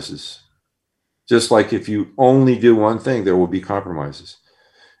compromises. Just like if you only do one thing, there will be compromises.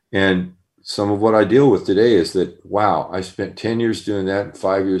 And some of what I deal with today is that, wow, I spent 10 years doing that and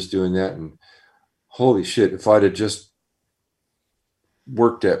 5 years doing that. And holy shit, if I'd have just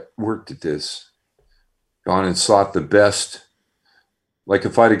worked at this, gone and sought the best, like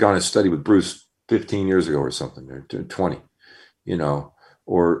if I'd have gone and studied with Bruce 15 years ago or something, or 20,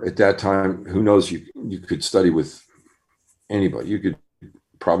 or at that time, who knows, you could study with anybody. You could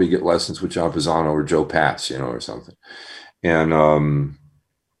probably get lessons with John Pisano or Joe Pass, or something. And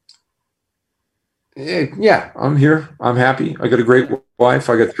yeah, I'm here. I'm happy. I got a great wife.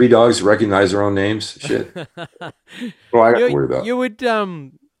 I got 3 dogs who recognize their own names. Shit. Well, I got to worry about. You would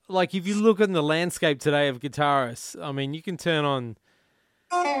like if you look on the landscape today of guitarists. I mean, you can turn on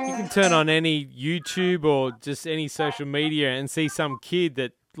any YouTube or just any social media and see some kid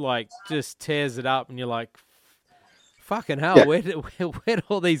that like just tears it up, and you're like, fucking hell, yeah. Where did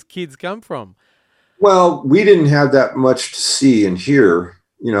all these kids come from? Well, we didn't have that much to see and hear,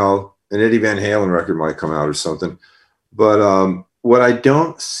 an Eddie Van Halen record might come out or something. But what I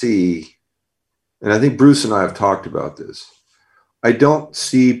don't see, and I think Bruce and I have talked about this, I don't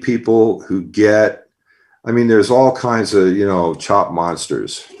see people who get, there's all kinds of, chop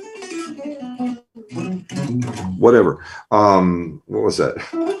monsters. Whatever. What was that?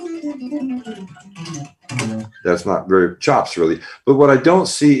 That's not very chops, really. But what I don't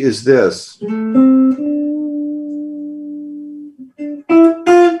see is this.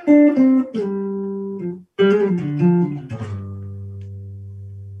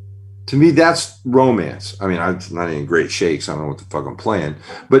 To me, that's romance. I'm not in great shakes. I don't know what the fuck I'm playing.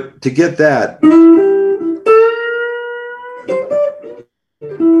 But to get that,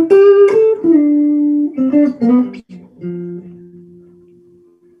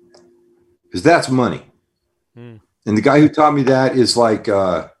 because that's money. And the guy who taught me that is like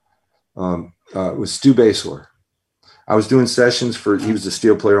was Stu Basler. I was doing sessions he was the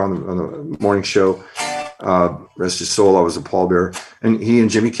steel player on the morning show. Rest his soul. I was a pallbearer, and he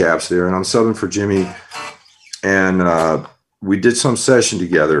and Jimmy Capps there, and I'm subbing for Jimmy, and we did some session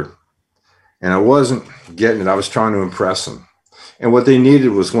together, and I wasn't getting it. I was trying to impress him, and what they needed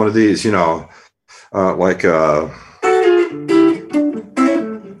was one of these, like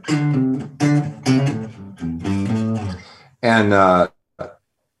and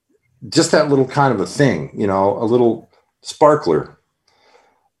just that little kind of a thing, a little sparkler.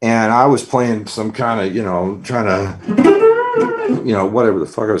 And I was playing some kind of, trying to, whatever the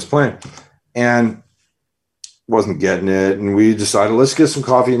fuck I was playing, and wasn't getting it. And we decided, let's get some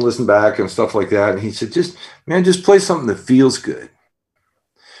coffee and listen back and stuff like that. And he said, just play something that feels good.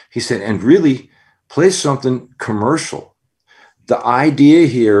 He said, and really play something commercial. The idea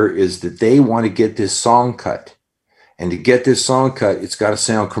here is that they want to get this song cut. And to get this song cut, it's got to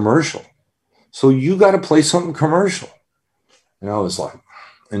sound commercial. So you got to play something commercial. And I was like,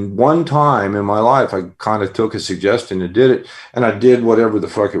 and one time in my life, I kind of took a suggestion and did it. And I did whatever the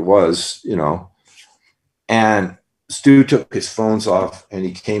fuck it was, And Stu took his phones off and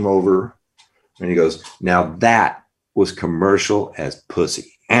he came over and he goes, now that was commercial as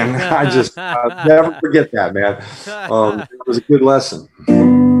pussy. And I'll never forget that, man. It was a good lesson.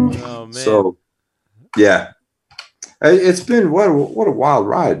 Oh, man. So, yeah. It's been what a wild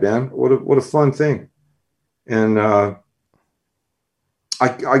ride, man. What a fun thing. And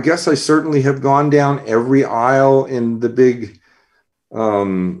I guess I certainly have gone down every aisle in the big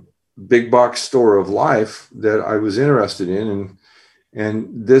box store of life that I was interested in, and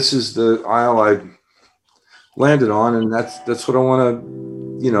this is the aisle I landed on, and that's what I want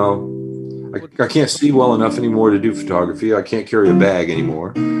to. I can't see well enough anymore to do photography. I can't carry a bag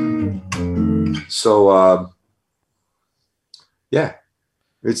anymore. So yeah,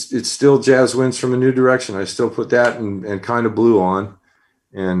 it's still Jazz Winds from a New Direction. I still put that and Kind of Blue on.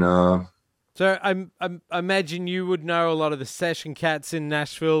 And so I imagine you would know a lot of the session cats in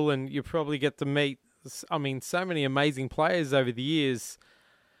Nashville, and you probably get to meet, so many amazing players over the years.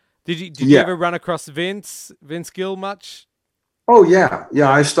 Did you ever run across Vince Gill much? Oh yeah.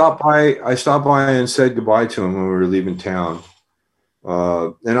 I stopped by and said goodbye to him when we were leaving town.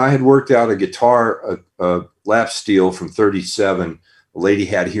 And I had worked out a guitar, a lap steel from 37, a lady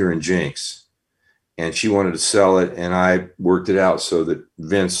had here in Jinx. And she wanted to sell it, and I worked it out so that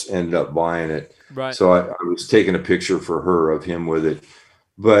Vince ended up buying it. Right. So I was taking a picture for her of him with it.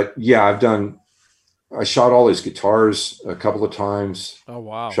 But yeah, I shot all his guitars a couple of times. Oh,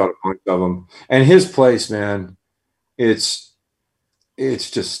 wow. Shot a bunch of them. And his place, man, it's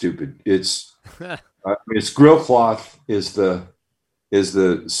just stupid. It's grill cloth is the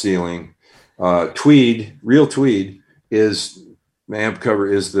ceiling. Real tweed is, my amp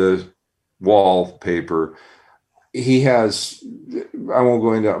cover is the wallpaper. he has, I won't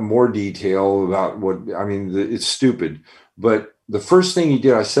go into more detail about what, I mean, it's stupid, but the first thing he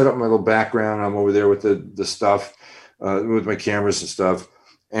did, I set up my little background. I'm over there with the stuff, with my cameras and stuff.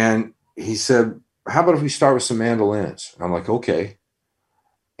 And he said, how about if we start with some mandolins? And I'm like, okay.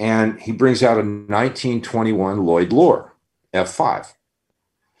 And he brings out a 1921 Lloyd Loar F5.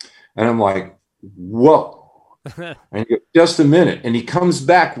 And I'm like, whoa. And he goes, just a minute. And he comes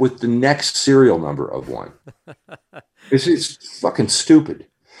back with the next serial number of one. It's fucking stupid.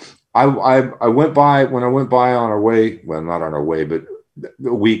 I went by, when I went by on our way, well, not on our way, but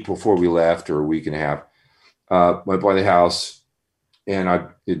a week before we left, or a week and a half, went by the house, and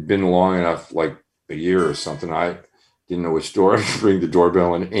it'd been long enough, like a year or something. I didn't know which door. I ring the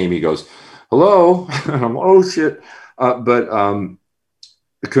doorbell, and Amy goes, hello. And I'm, oh shit. But I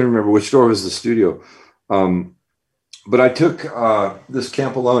couldn't remember which door was the studio. But I took this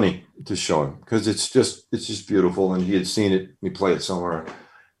Campoloni to show him, because it's just beautiful, and he had seen it. We play it somewhere,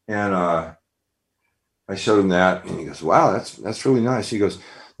 and I showed him that, and he goes, "Wow, that's really nice." He goes,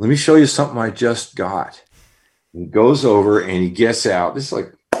 "Let me show you something I just got." He goes over and he gets out. This is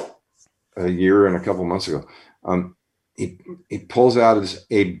like a year and a couple months ago. He pulls out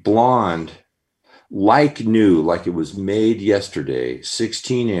a blonde, like new, like it was made yesterday,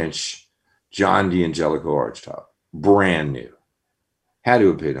 16-inch John D'Angelico archtop. Brand new. Had to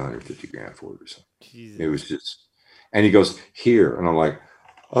have paid $150,000 for it or something. Jesus. It was just, and he goes, here. And I'm like,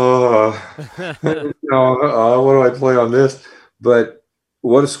 what do I play on this? But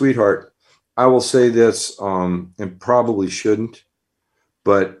what a sweetheart. I will say this, and probably shouldn't,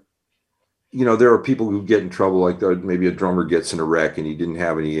 but there are people who get in trouble, like maybe a drummer gets in a wreck and he didn't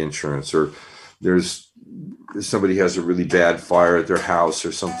have any insurance, or there's somebody has a really bad fire at their house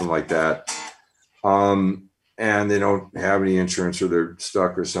or something like that. And they don't have any insurance, or they're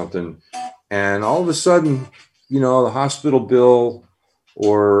stuck or something. And all of a sudden, the hospital bill,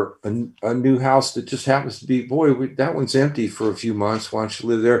 or a new house that just happens to be, that one's empty for a few months. Why don't you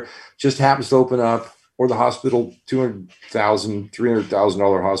live there? Just happens to open up, or the hospital, $200,000,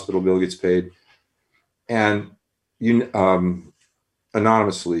 $300,000 hospital bill gets paid. And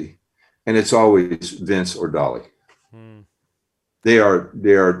anonymously, and it's always Vince or Dolly. They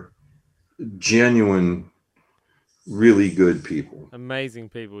are genuine, really good people. Amazing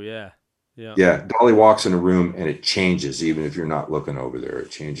people, yeah. Yeah, Dolly walks in a room and it changes, even if you're not looking over there.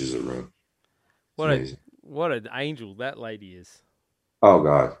 It changes the room. What an angel that lady is. Oh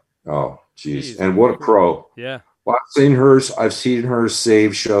God. Oh geez. And what a pro. Yeah. Well, I've seen her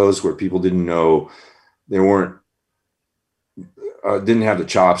save shows where people didn't know, they didn't have the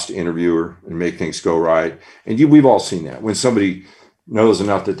chops to interview her and make things go right. And we've all seen that, when somebody knows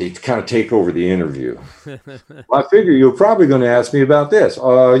enough that they kind of take over the interview. Well, I figure you're probably going to ask me about this.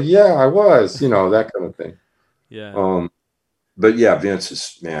 Yeah, I was, that kind of thing. Yeah. But yeah, Vince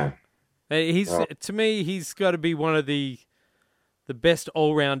is, man. To me, he's got to be one of the best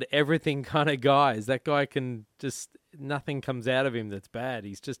all-round everything kind of guys. That guy can nothing comes out of him that's bad.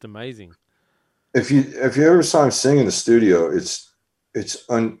 He's just amazing. If you ever saw him sing in the studio, it's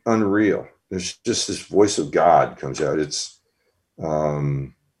unreal. There's just this voice of God comes out.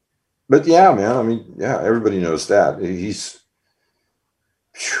 But yeah, man, I mean, yeah, everybody knows that.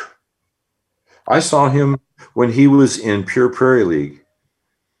 I saw him when he was in Pure Prairie League,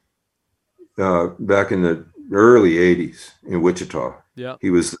 back in the early 80s in Wichita. Yeah. He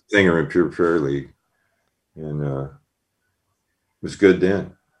was the singer in Pure Prairie League, and it was good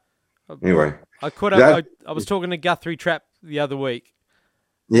then. Anyway. I was talking to Guthrie Trapp the other week.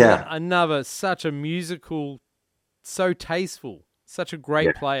 Yeah. Such a musical, so tasteful, such a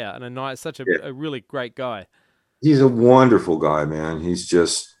great player, and such a really great guy. He's a wonderful guy, man. He's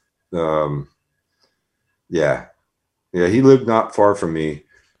just, yeah. He lived not far from me,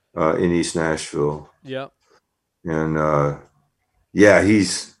 in East Nashville. Yeah. And,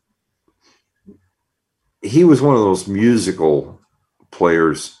 he was one of those musical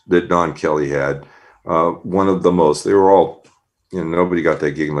players that Don Kelly had. One of the most. They were all, nobody got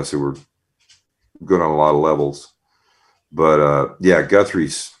that gig unless they were good on a lot of levels. But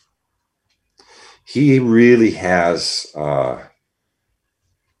Guthrie's, he really has an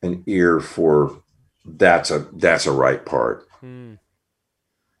ear for that's a right part. And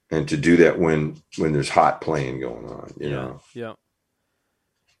to do that when there's hot playing going on, you know. Yeah.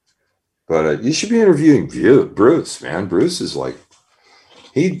 But you should be interviewing Bruce, man. Bruce is like,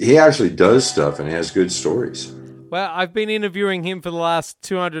 he actually does stuff and has good stories. Well, I've been interviewing him for the last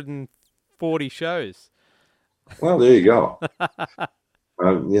 240 shows. Well, there you go. I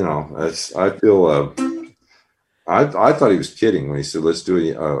feel I thought he was kidding when he said, "Let's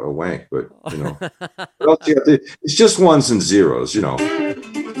do a wank," but it's just ones and zeros,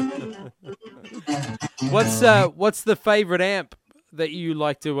 What's the favorite amp that you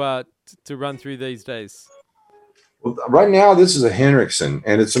like to run through these days? Well, right now, this is a Henriksen,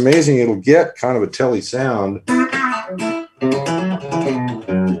 and it's amazing. It'll get kind of a telly sound,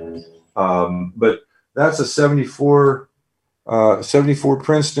 but that's a 74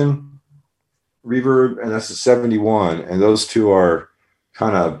 Princeton reverb, and that's a 71, and those two are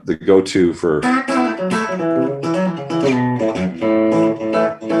kind of the go-to for.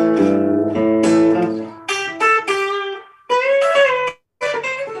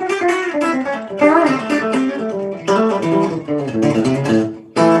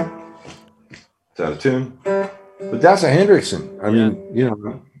 Out of tune, but that's a Henriksen. I mean,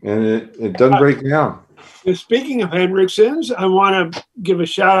 and it doesn't break down. Speaking of Henriksens, I want to give a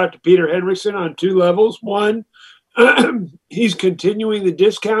shout out to Peter Henriksen on 2 levels. One, he's continuing the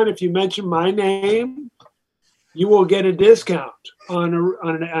discount. If you mention my name, you will get a discount on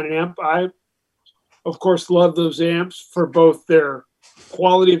an amp. I, of course, love those amps for both their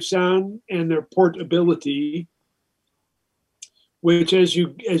quality of sound and their portability, which as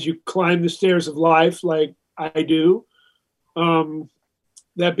you climb the stairs of life, like I do,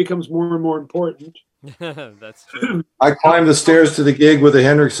 that becomes more and more important. That's true. I climbed the stairs to the gig with a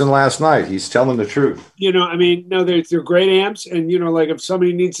Henriksen last night. He's telling the truth. I mean, no, they're great amps, and like if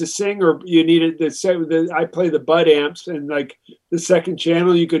somebody needs to sing or you need it, I play the Bud amps, and like the second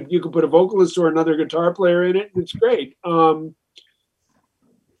channel, you could put a vocalist or another guitar player in it. And it's great.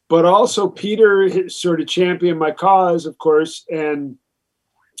 But also Peter sort of championed my cause, of course, and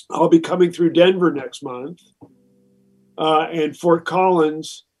I'll be coming through Denver next month and Fort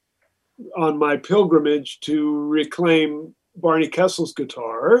Collins on my pilgrimage to reclaim Barney Kessel's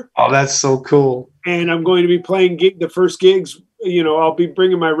guitar. Oh, that's so cool. And I'm going to be playing the first gigs. I'll be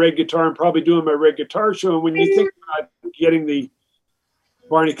bringing my red guitar and probably doing my red guitar show. And when you think about getting the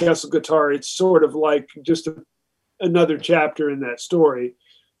Barney Kessel guitar, it's sort of like just another chapter in that story.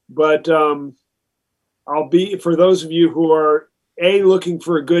 But I'll be, for those of you who are looking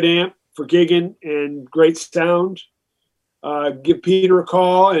for a good amp for gigging and great sound, give Peter a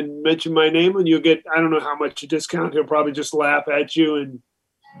call and mention my name, and you'll get, I don't know how much a discount. He'll probably just laugh at you and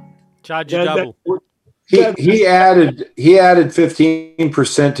charge you double. He added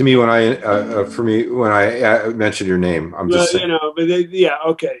 15% to me when I mentioned your name. I'm just saying.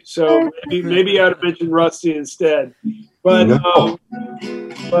 Okay. So maybe I ought to mention Rusty instead. But no.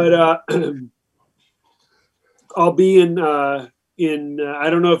 I'll be in I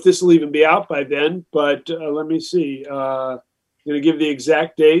don't know if this will even be out by then, but let me see. I'm going to give the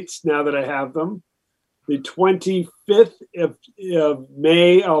exact dates now that I have them. The 25th of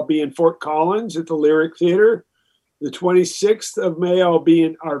May, I'll be in Fort Collins at the Lyric Theater. The 26th of May, I'll be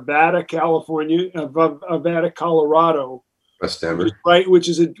in Arvada, California, Arvada, Colorado, West Denver, which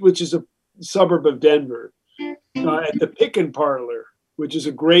is a suburb of Denver, at the Pick and Parlor, which is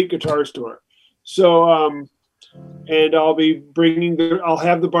a great guitar store. So, and I'll be I'll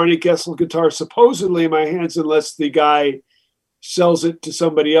have the Barney Kessel guitar supposedly in my hands unless the guy sells it to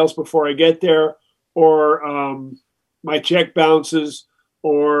somebody else before I get there, or my check bounces,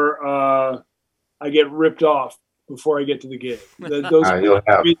 or I get ripped off before I get to the gig. Those are the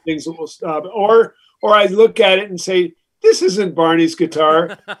 3 things that will stop. Or I look at it and say, this isn't Barney's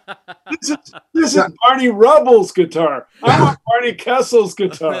guitar. This is Barney Rubble's guitar. I want Barney Kessel's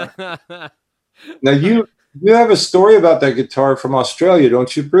guitar. Now you have a story about that guitar from Australia,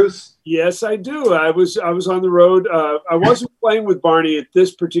 don't you, Bruce? Yes, I do. I was on the road. I wasn't playing with Barney at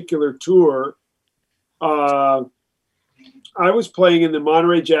this particular tour. I was playing in the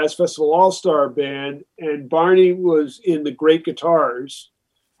Monterey Jazz Festival All-Star Band, and Barney was in the Great Guitars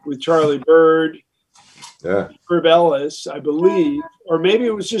with Charlie Bird, Herb Ellis, I believe, or maybe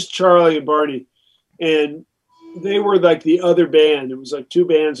it was just Charlie and Barney. And they were like the other band. It was like 2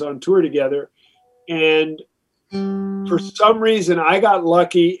 bands on tour together. And for some reason, I got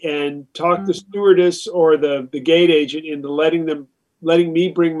lucky and talked the stewardess or the gate agent into letting me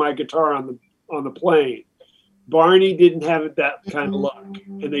bring my guitar on the plane. Barney didn't have that kind of luck,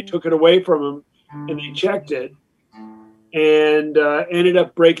 and they took it away from him, and they checked it, and ended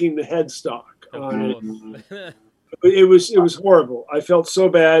up breaking the headstock on it. It was horrible. I felt so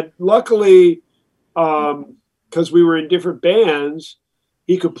bad. Luckily, because we were in different bands,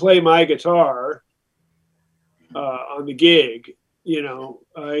 he could play my guitar on the gig. He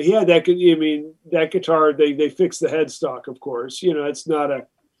had that. I mean, that guitar. They fixed the headstock, of course. It's not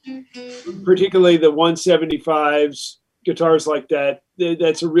particularly the 175s guitars like that,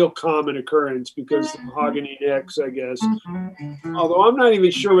 that's a real common occurrence because the mahogany necks, I guess. Although I'm not even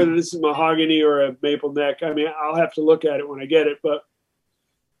sure whether this is mahogany or a maple neck. I mean, I'll have to look at it when I get it. But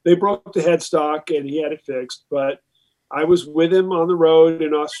they broke the headstock and he had it fixed. But I was with him on the road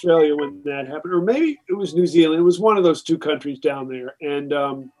in Australia when that happened, or maybe it was New Zealand. It was one of those two countries down there. And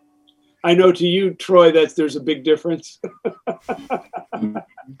I know to you, Troy, that there's a big difference.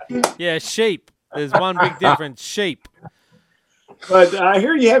 Yeah, sheep. There's one big difference, sheep. But I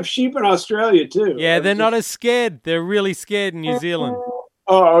hear you have sheep in Australia too. Yeah, they're not as scared. They're really scared in New Zealand.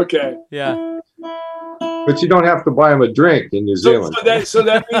 Oh, okay. Yeah. But you don't have to buy them a drink in New Zealand. So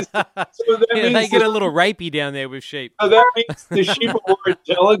that means they get a little rapey down there with sheep. So that means the sheep are more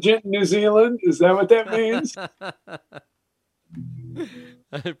intelligent in New Zealand? Is that what that means?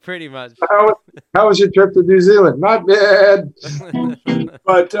 Pretty much. How was your trip to New Zealand? Not bad.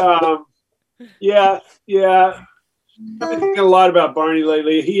 But yeah. I've been thinking a lot about Barney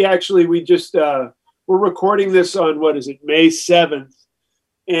lately. We just we're recording this on May 7th,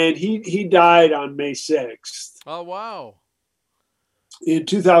 and he died on May 6th. Oh wow! In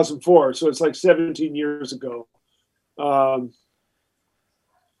 2004, so it's like 17 years ago.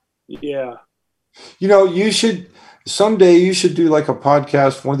 Yeah. Someday you should do like a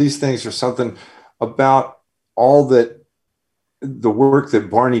podcast, one of these things or something about all the work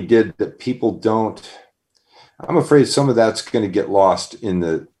that Barney did that people don't. I'm afraid some of that's going to get lost in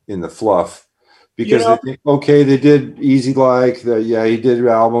the fluff because they think, okay, they did Easy Like, he did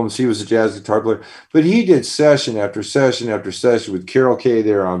albums, he was a jazz guitar player, but he did session after session after session with Carol Kaye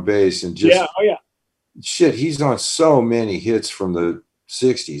there on bass and just shit. He's on so many hits from the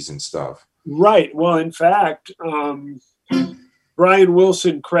 60s and stuff. Right. Well, in fact, Brian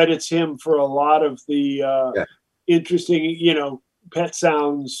Wilson credits him for a lot of the interesting, Pet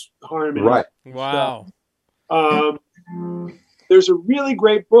Sounds harmony. Right. Wow. There's a really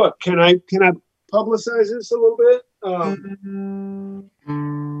great book. Can I publicize this a little bit? I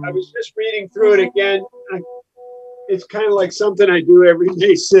was just reading through it again. It's kind of like something I do every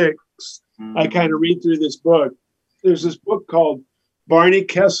May 6th. I kind of read through this book. There's this book called Barney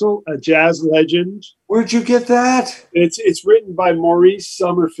Kessel, A Jazz Legend. Where'd you get that? It's written by Maurice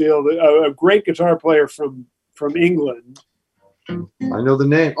Summerfield, a great guitar player from England. I know the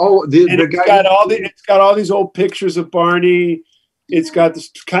name. Oh, it's got all these old pictures of Barney. It's got this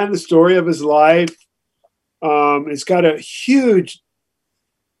kind of the story of his life. It's got a huge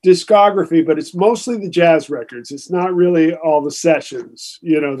discography, but it's mostly the jazz records. It's not really all the sessions,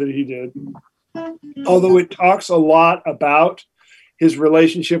 that he did. Although it talks a lot about his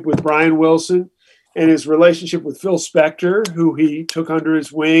relationship with Brian Wilson and his relationship with Phil Spector, who he took under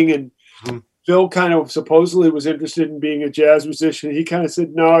his wing. And Phil kind of supposedly was interested in being a jazz musician. He kind of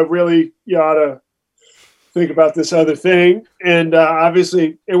said, no, you ought to think about this other thing. And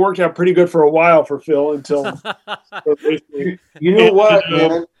obviously it worked out pretty good for a while for Phil until man?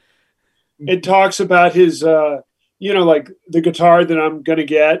 It talks about his, like the guitar that I'm going to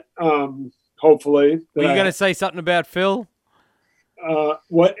get, hopefully. Were you going to say something about Phil?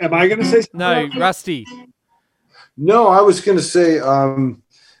 What am I going to say? No, Rusty. No, I was going to say, you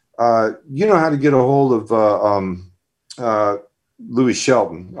know how to get a hold of Louis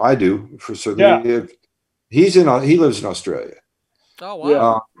Shelton. I do for certain. Yeah. He lives in Australia. Oh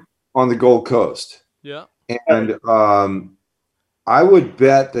wow! On the Gold Coast. Yeah. And I would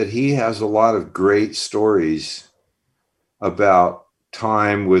bet that he has a lot of great stories about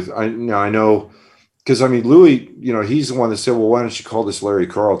time with. I know. Because Louis, he's the one that said, "Well, why don't you call this Larry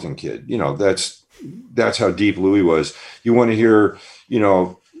Carlton kid?" That's how deep Louis was. You want to hear,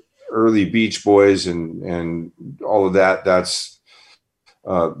 early Beach Boys and all of that. That's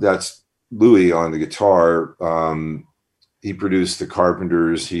Louis on the guitar. He produced the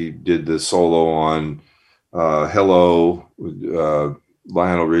Carpenters. He did the solo on "Hello" with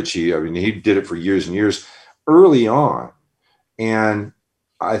Lionel Richie. He did it for years and years early on, and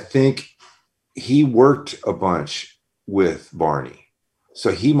I think he worked a bunch with Barney.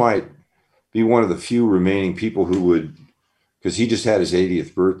 So he might be one of the few remaining people who would, because he just had his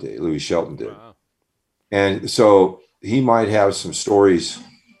 80th birthday, Louis Shelton did. Wow. And so he might have some stories,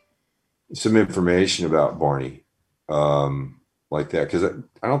 some information about Barney like that. Because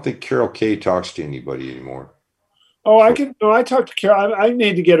I don't think Carol Kaye talks to anybody anymore. Oh, I talked to Carol. I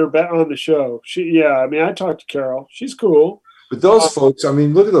need to get her back on the show. I talked to Carol. She's cool. But those folks,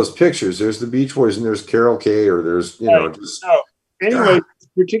 look at those pictures. There's the Beach Boys and there's Carol Kaye, or there's, Anyway, this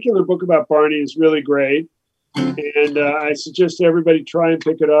particular book about Barney is really great. And I suggest everybody try and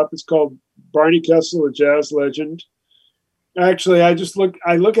pick it up. It's called Barney Kessel, A Jazz Legend. Actually, I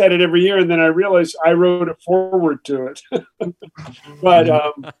look at it every year, and then I realize I wrote it forward to it. But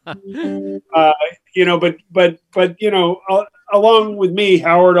along with me,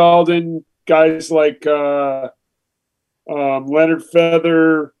 Howard Alden, guys like Leonard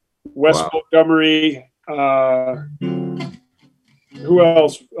Feather, Wes Montgomery, who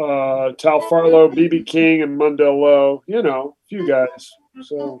else? Tal Farlow, BB King, and Mundell Lowe. A few guys.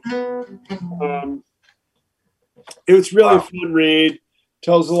 So it was really a fun read.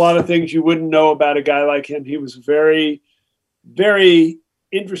 Tells a lot of things you wouldn't know about a guy like him. He was a very, very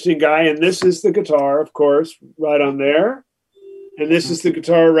interesting guy. And this is the guitar, of course, right on there. And this is the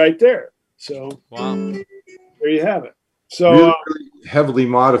guitar right there. So there you have it. So really heavily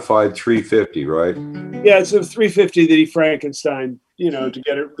modified 350, right? Yeah, it's a 350 that he Frankenstein, to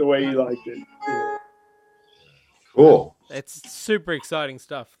get it the way he liked it. Cool. It's super exciting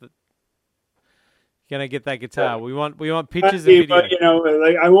stuff. Gonna get that guitar. We want pictures and video. But,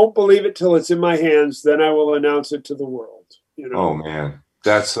 I won't believe it till it's in my hands. Then I will announce it to the world. Oh man,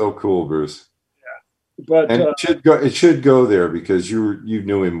 that's so cool, Bruce. Yeah, but and it should go there because you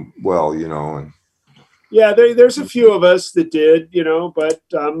knew him well, and. Yeah, there's a few of us that did, but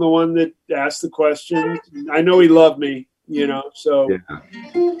I'm the one that asked the question. I know he loved me, so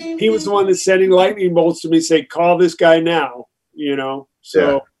he was the one that's sending lightning bolts to me, say, call this guy now,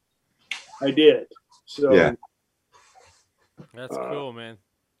 so I did. So that's cool, man.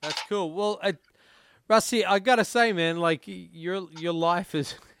 That's cool. Well, Rusty, I gotta say, man, like your life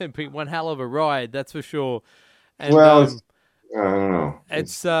has been one hell of a ride, that's for sure. And, I don't know.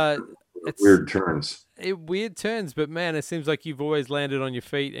 It's weird turns. Weird turns, but man, it seems like you've always landed on your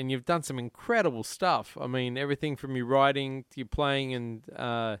feet, and you've done some incredible stuff. I mean, everything from your writing to your playing and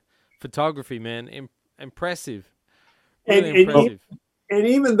photography, man, impressive. Really impressive. And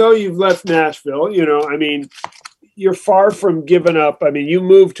even though you've left Nashville, you're far from giving up. I mean, you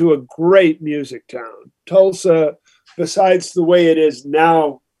moved to a great music town. Tulsa, besides the way it is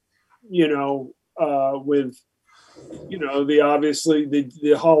now, with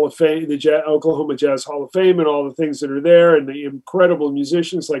the Hall of Fame, the Oklahoma Jazz Hall of Fame, and all the things that are there, and the incredible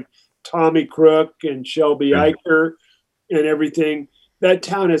musicians like Tommy Crook and Shelby Eicher and everything. That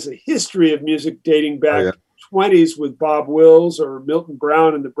town has a history of music dating back to the 20s with Bob Wills or Milton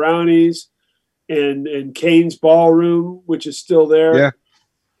Brown and the Brownies, and Kane's Ballroom, which is still there. Yeah.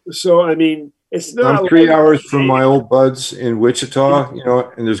 So I mean, it's not. I'm 3 hours from my old buds in Wichita,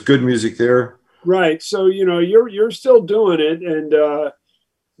 and there's good music there. Right. So, you're still doing it, and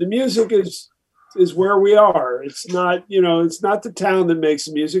the music is where we are. It's not, it's not the town that makes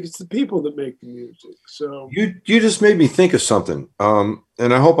the music, it's the people that make the music. So you just made me think of something. And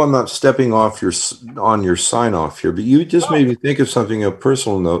I hope I'm not stepping off on your sign off here, but you just made me think of something, a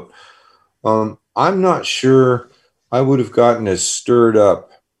personal note. I'm not sure I would have gotten as stirred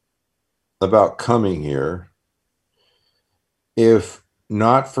up about coming here if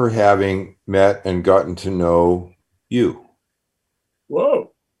not for having met and gotten to know you.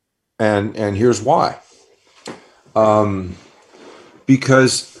 Whoa. And here's why.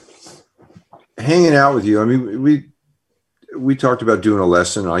 Because hanging out with you, I mean, we talked about doing a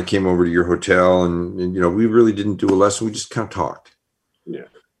lesson. I came over to your hotel and we really didn't do a lesson. We just kind of talked. Yeah.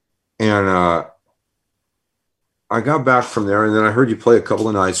 And I got back from there, and then I heard you play a couple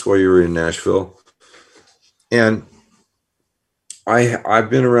of nights while you were in Nashville. And I've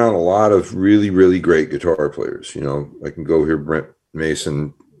been around a lot of really, really great guitar players. I can go here, Brent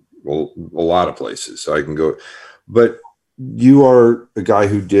Mason, well, a lot of places. So I can go, but you are a guy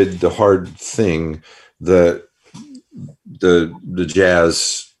who did the hard thing, the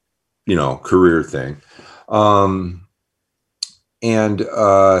jazz, career thing.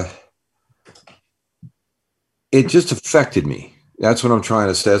 It just affected me. That's what I'm trying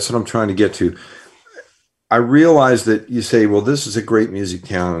to say. That's what I'm trying to get to. I realize that you say, well, this is a great music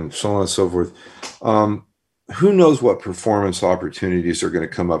town and so on and so forth. Who knows what performance opportunities are going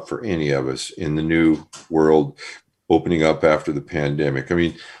to come up for any of us in the new world opening up after the pandemic. I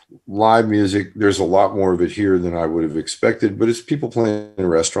mean, live music, there's a lot more of it here than I would have expected, but it's people playing in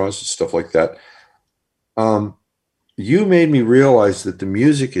restaurants and stuff like that. You made me realize that the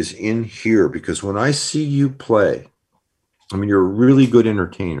music is in here, because when I see you play, I mean, you're a really good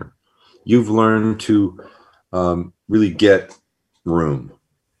entertainer. You've learned to really get room,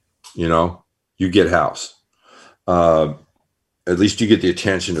 you get house. At least you get the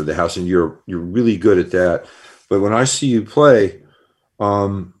attention of the house, and you're really good at that. But when I see you play,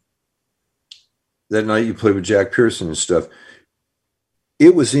 that night you played with Jack Pearson and stuff,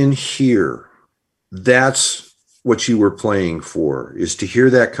 it was in here. That's what you were playing for, is to hear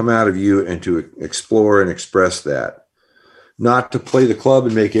that come out of you and to explore and express that. not to play the club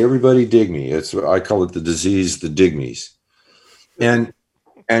and make everybody dig me. It's I call it the disease, the dig me's. And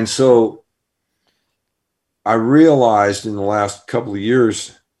so I realized in the last couple of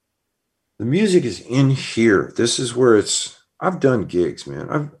years, the music is in here. This is where I've done gigs,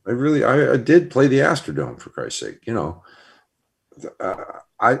 man. I did play the Astrodome, for Christ's sake. You know,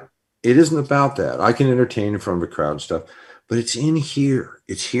 it isn't about that. I can entertain in front of a crowd and stuff, but it's in here.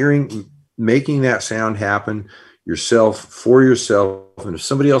 It's making that sound happen yourself, for yourself. And if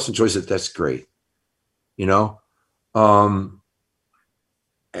somebody else enjoys it, that's great. You know?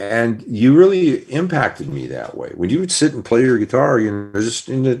 And you really impacted me that way. When you would sit and play your guitar, you know, just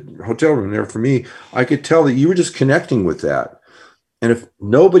in the hotel room there for me, I could tell that you were just connecting with that. And if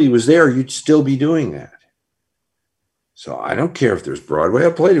nobody was there, you'd still be doing that. So I don't care if there's Broadway.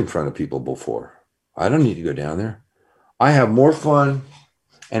 I've played in front of people before. I don't need to go down there. I have more fun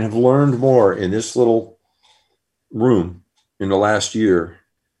and have learned more in this little room in the last year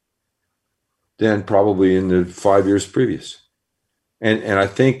than probably in the 5 years previous. And I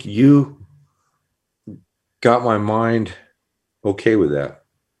think you got my mind okay with that.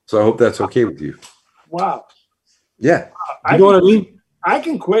 So I hope that's okay with you. Wow. Yeah. You know what I mean? I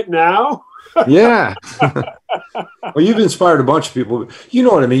can quit now. Yeah. Well, you've inspired a bunch of people. You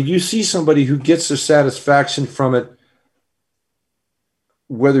know what I mean? You see somebody who gets the satisfaction from it,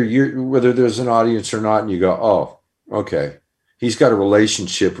 whether there's an audience or not, and you go, oh, okay. He's got a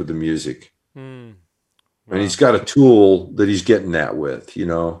relationship with the music. And he's got a tool that he's getting that with, you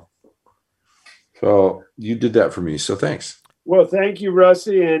know. So you did that for me. So thanks. Well, thank you,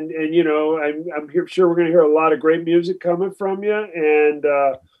 Rusty. And you know, I'm sure we're going to hear a lot of great music coming from you and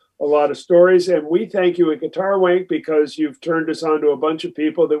a lot of stories. And we thank you at Guitar Wank because you've turned us on to a bunch of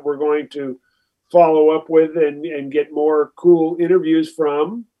people that we're going to follow up with and get more cool interviews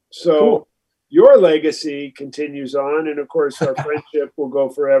from. So cool. Your legacy continues on. And of course, our friendship will go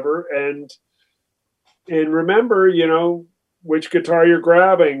forever. And remember, you know, which guitar you're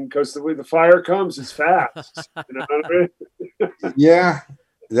grabbing, because the way the fire comes, it's fast. You know what I mean? Yeah,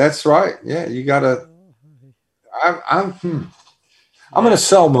 that's right. Yeah, you gotta. I'm going to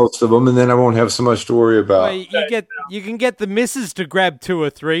sell most of them, and then I won't have so much to worry about. Well, you can get the missus to grab 2 or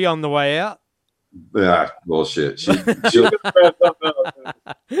 3 on the way out. Yeah, bullshit. She'll try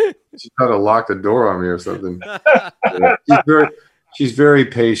to lock the door on me or something. Yeah, she's very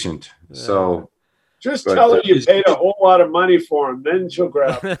patient. So. Just tell her you paid a whole lot of money for him, then she'll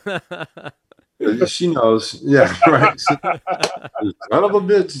grab it. She knows. Yeah, right. Son of a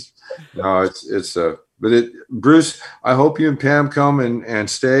bitch. No, but Bruce, I hope you and Pam come and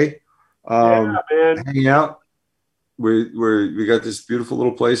stay. Yeah, man. Hang out. We got this beautiful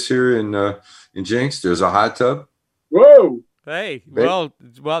little place here in Jenks. There's a hot tub. Whoa. Hey, well,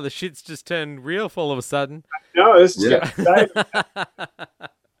 the shit's just turned real full of a sudden. No, this is exciting.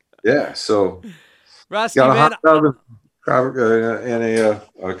 Yeah, so Rusty, got a man, hot tub and a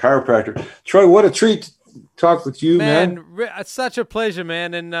chiropractor. Troy, what a treat to talk with you, man. It's such a pleasure,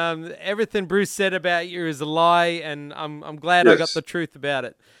 man. And everything Bruce said about you is a lie, and I'm glad I got the truth about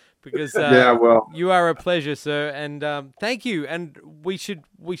it. Because you are a pleasure, sir, and thank you. And we should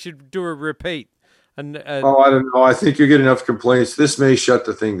do a repeat. And I don't know. I think you get enough complaints. This may shut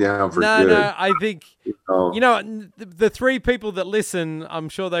the thing down for good. No, I think the 3 people that listen, I'm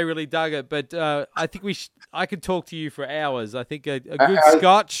sure they really dug it. But I think I could talk to you for hours. I think a good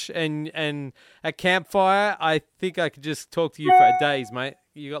scotch and a campfire. I think I could just talk to you for days, mate.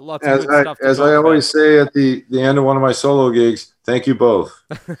 You got lots of good stuff to as talk I about. always say at the end of one of my solo gigs, thank you both.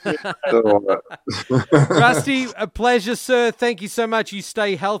 Rusty, a pleasure, sir. Thank you so much. You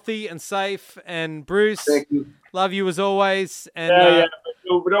stay healthy and safe. And Bruce, thank you. Love you as always. And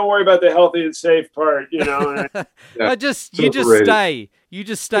but don't worry about the healthy and safe part, you know. You just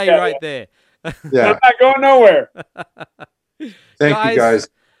stay right there. Yeah. I'm not going nowhere. Thank you, guys.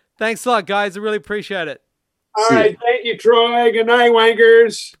 Thanks a lot, guys. I really appreciate it. All right. Thank you, Troy. Good night,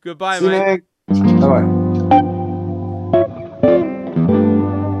 Wankers. Goodbye, mate. Bye-bye.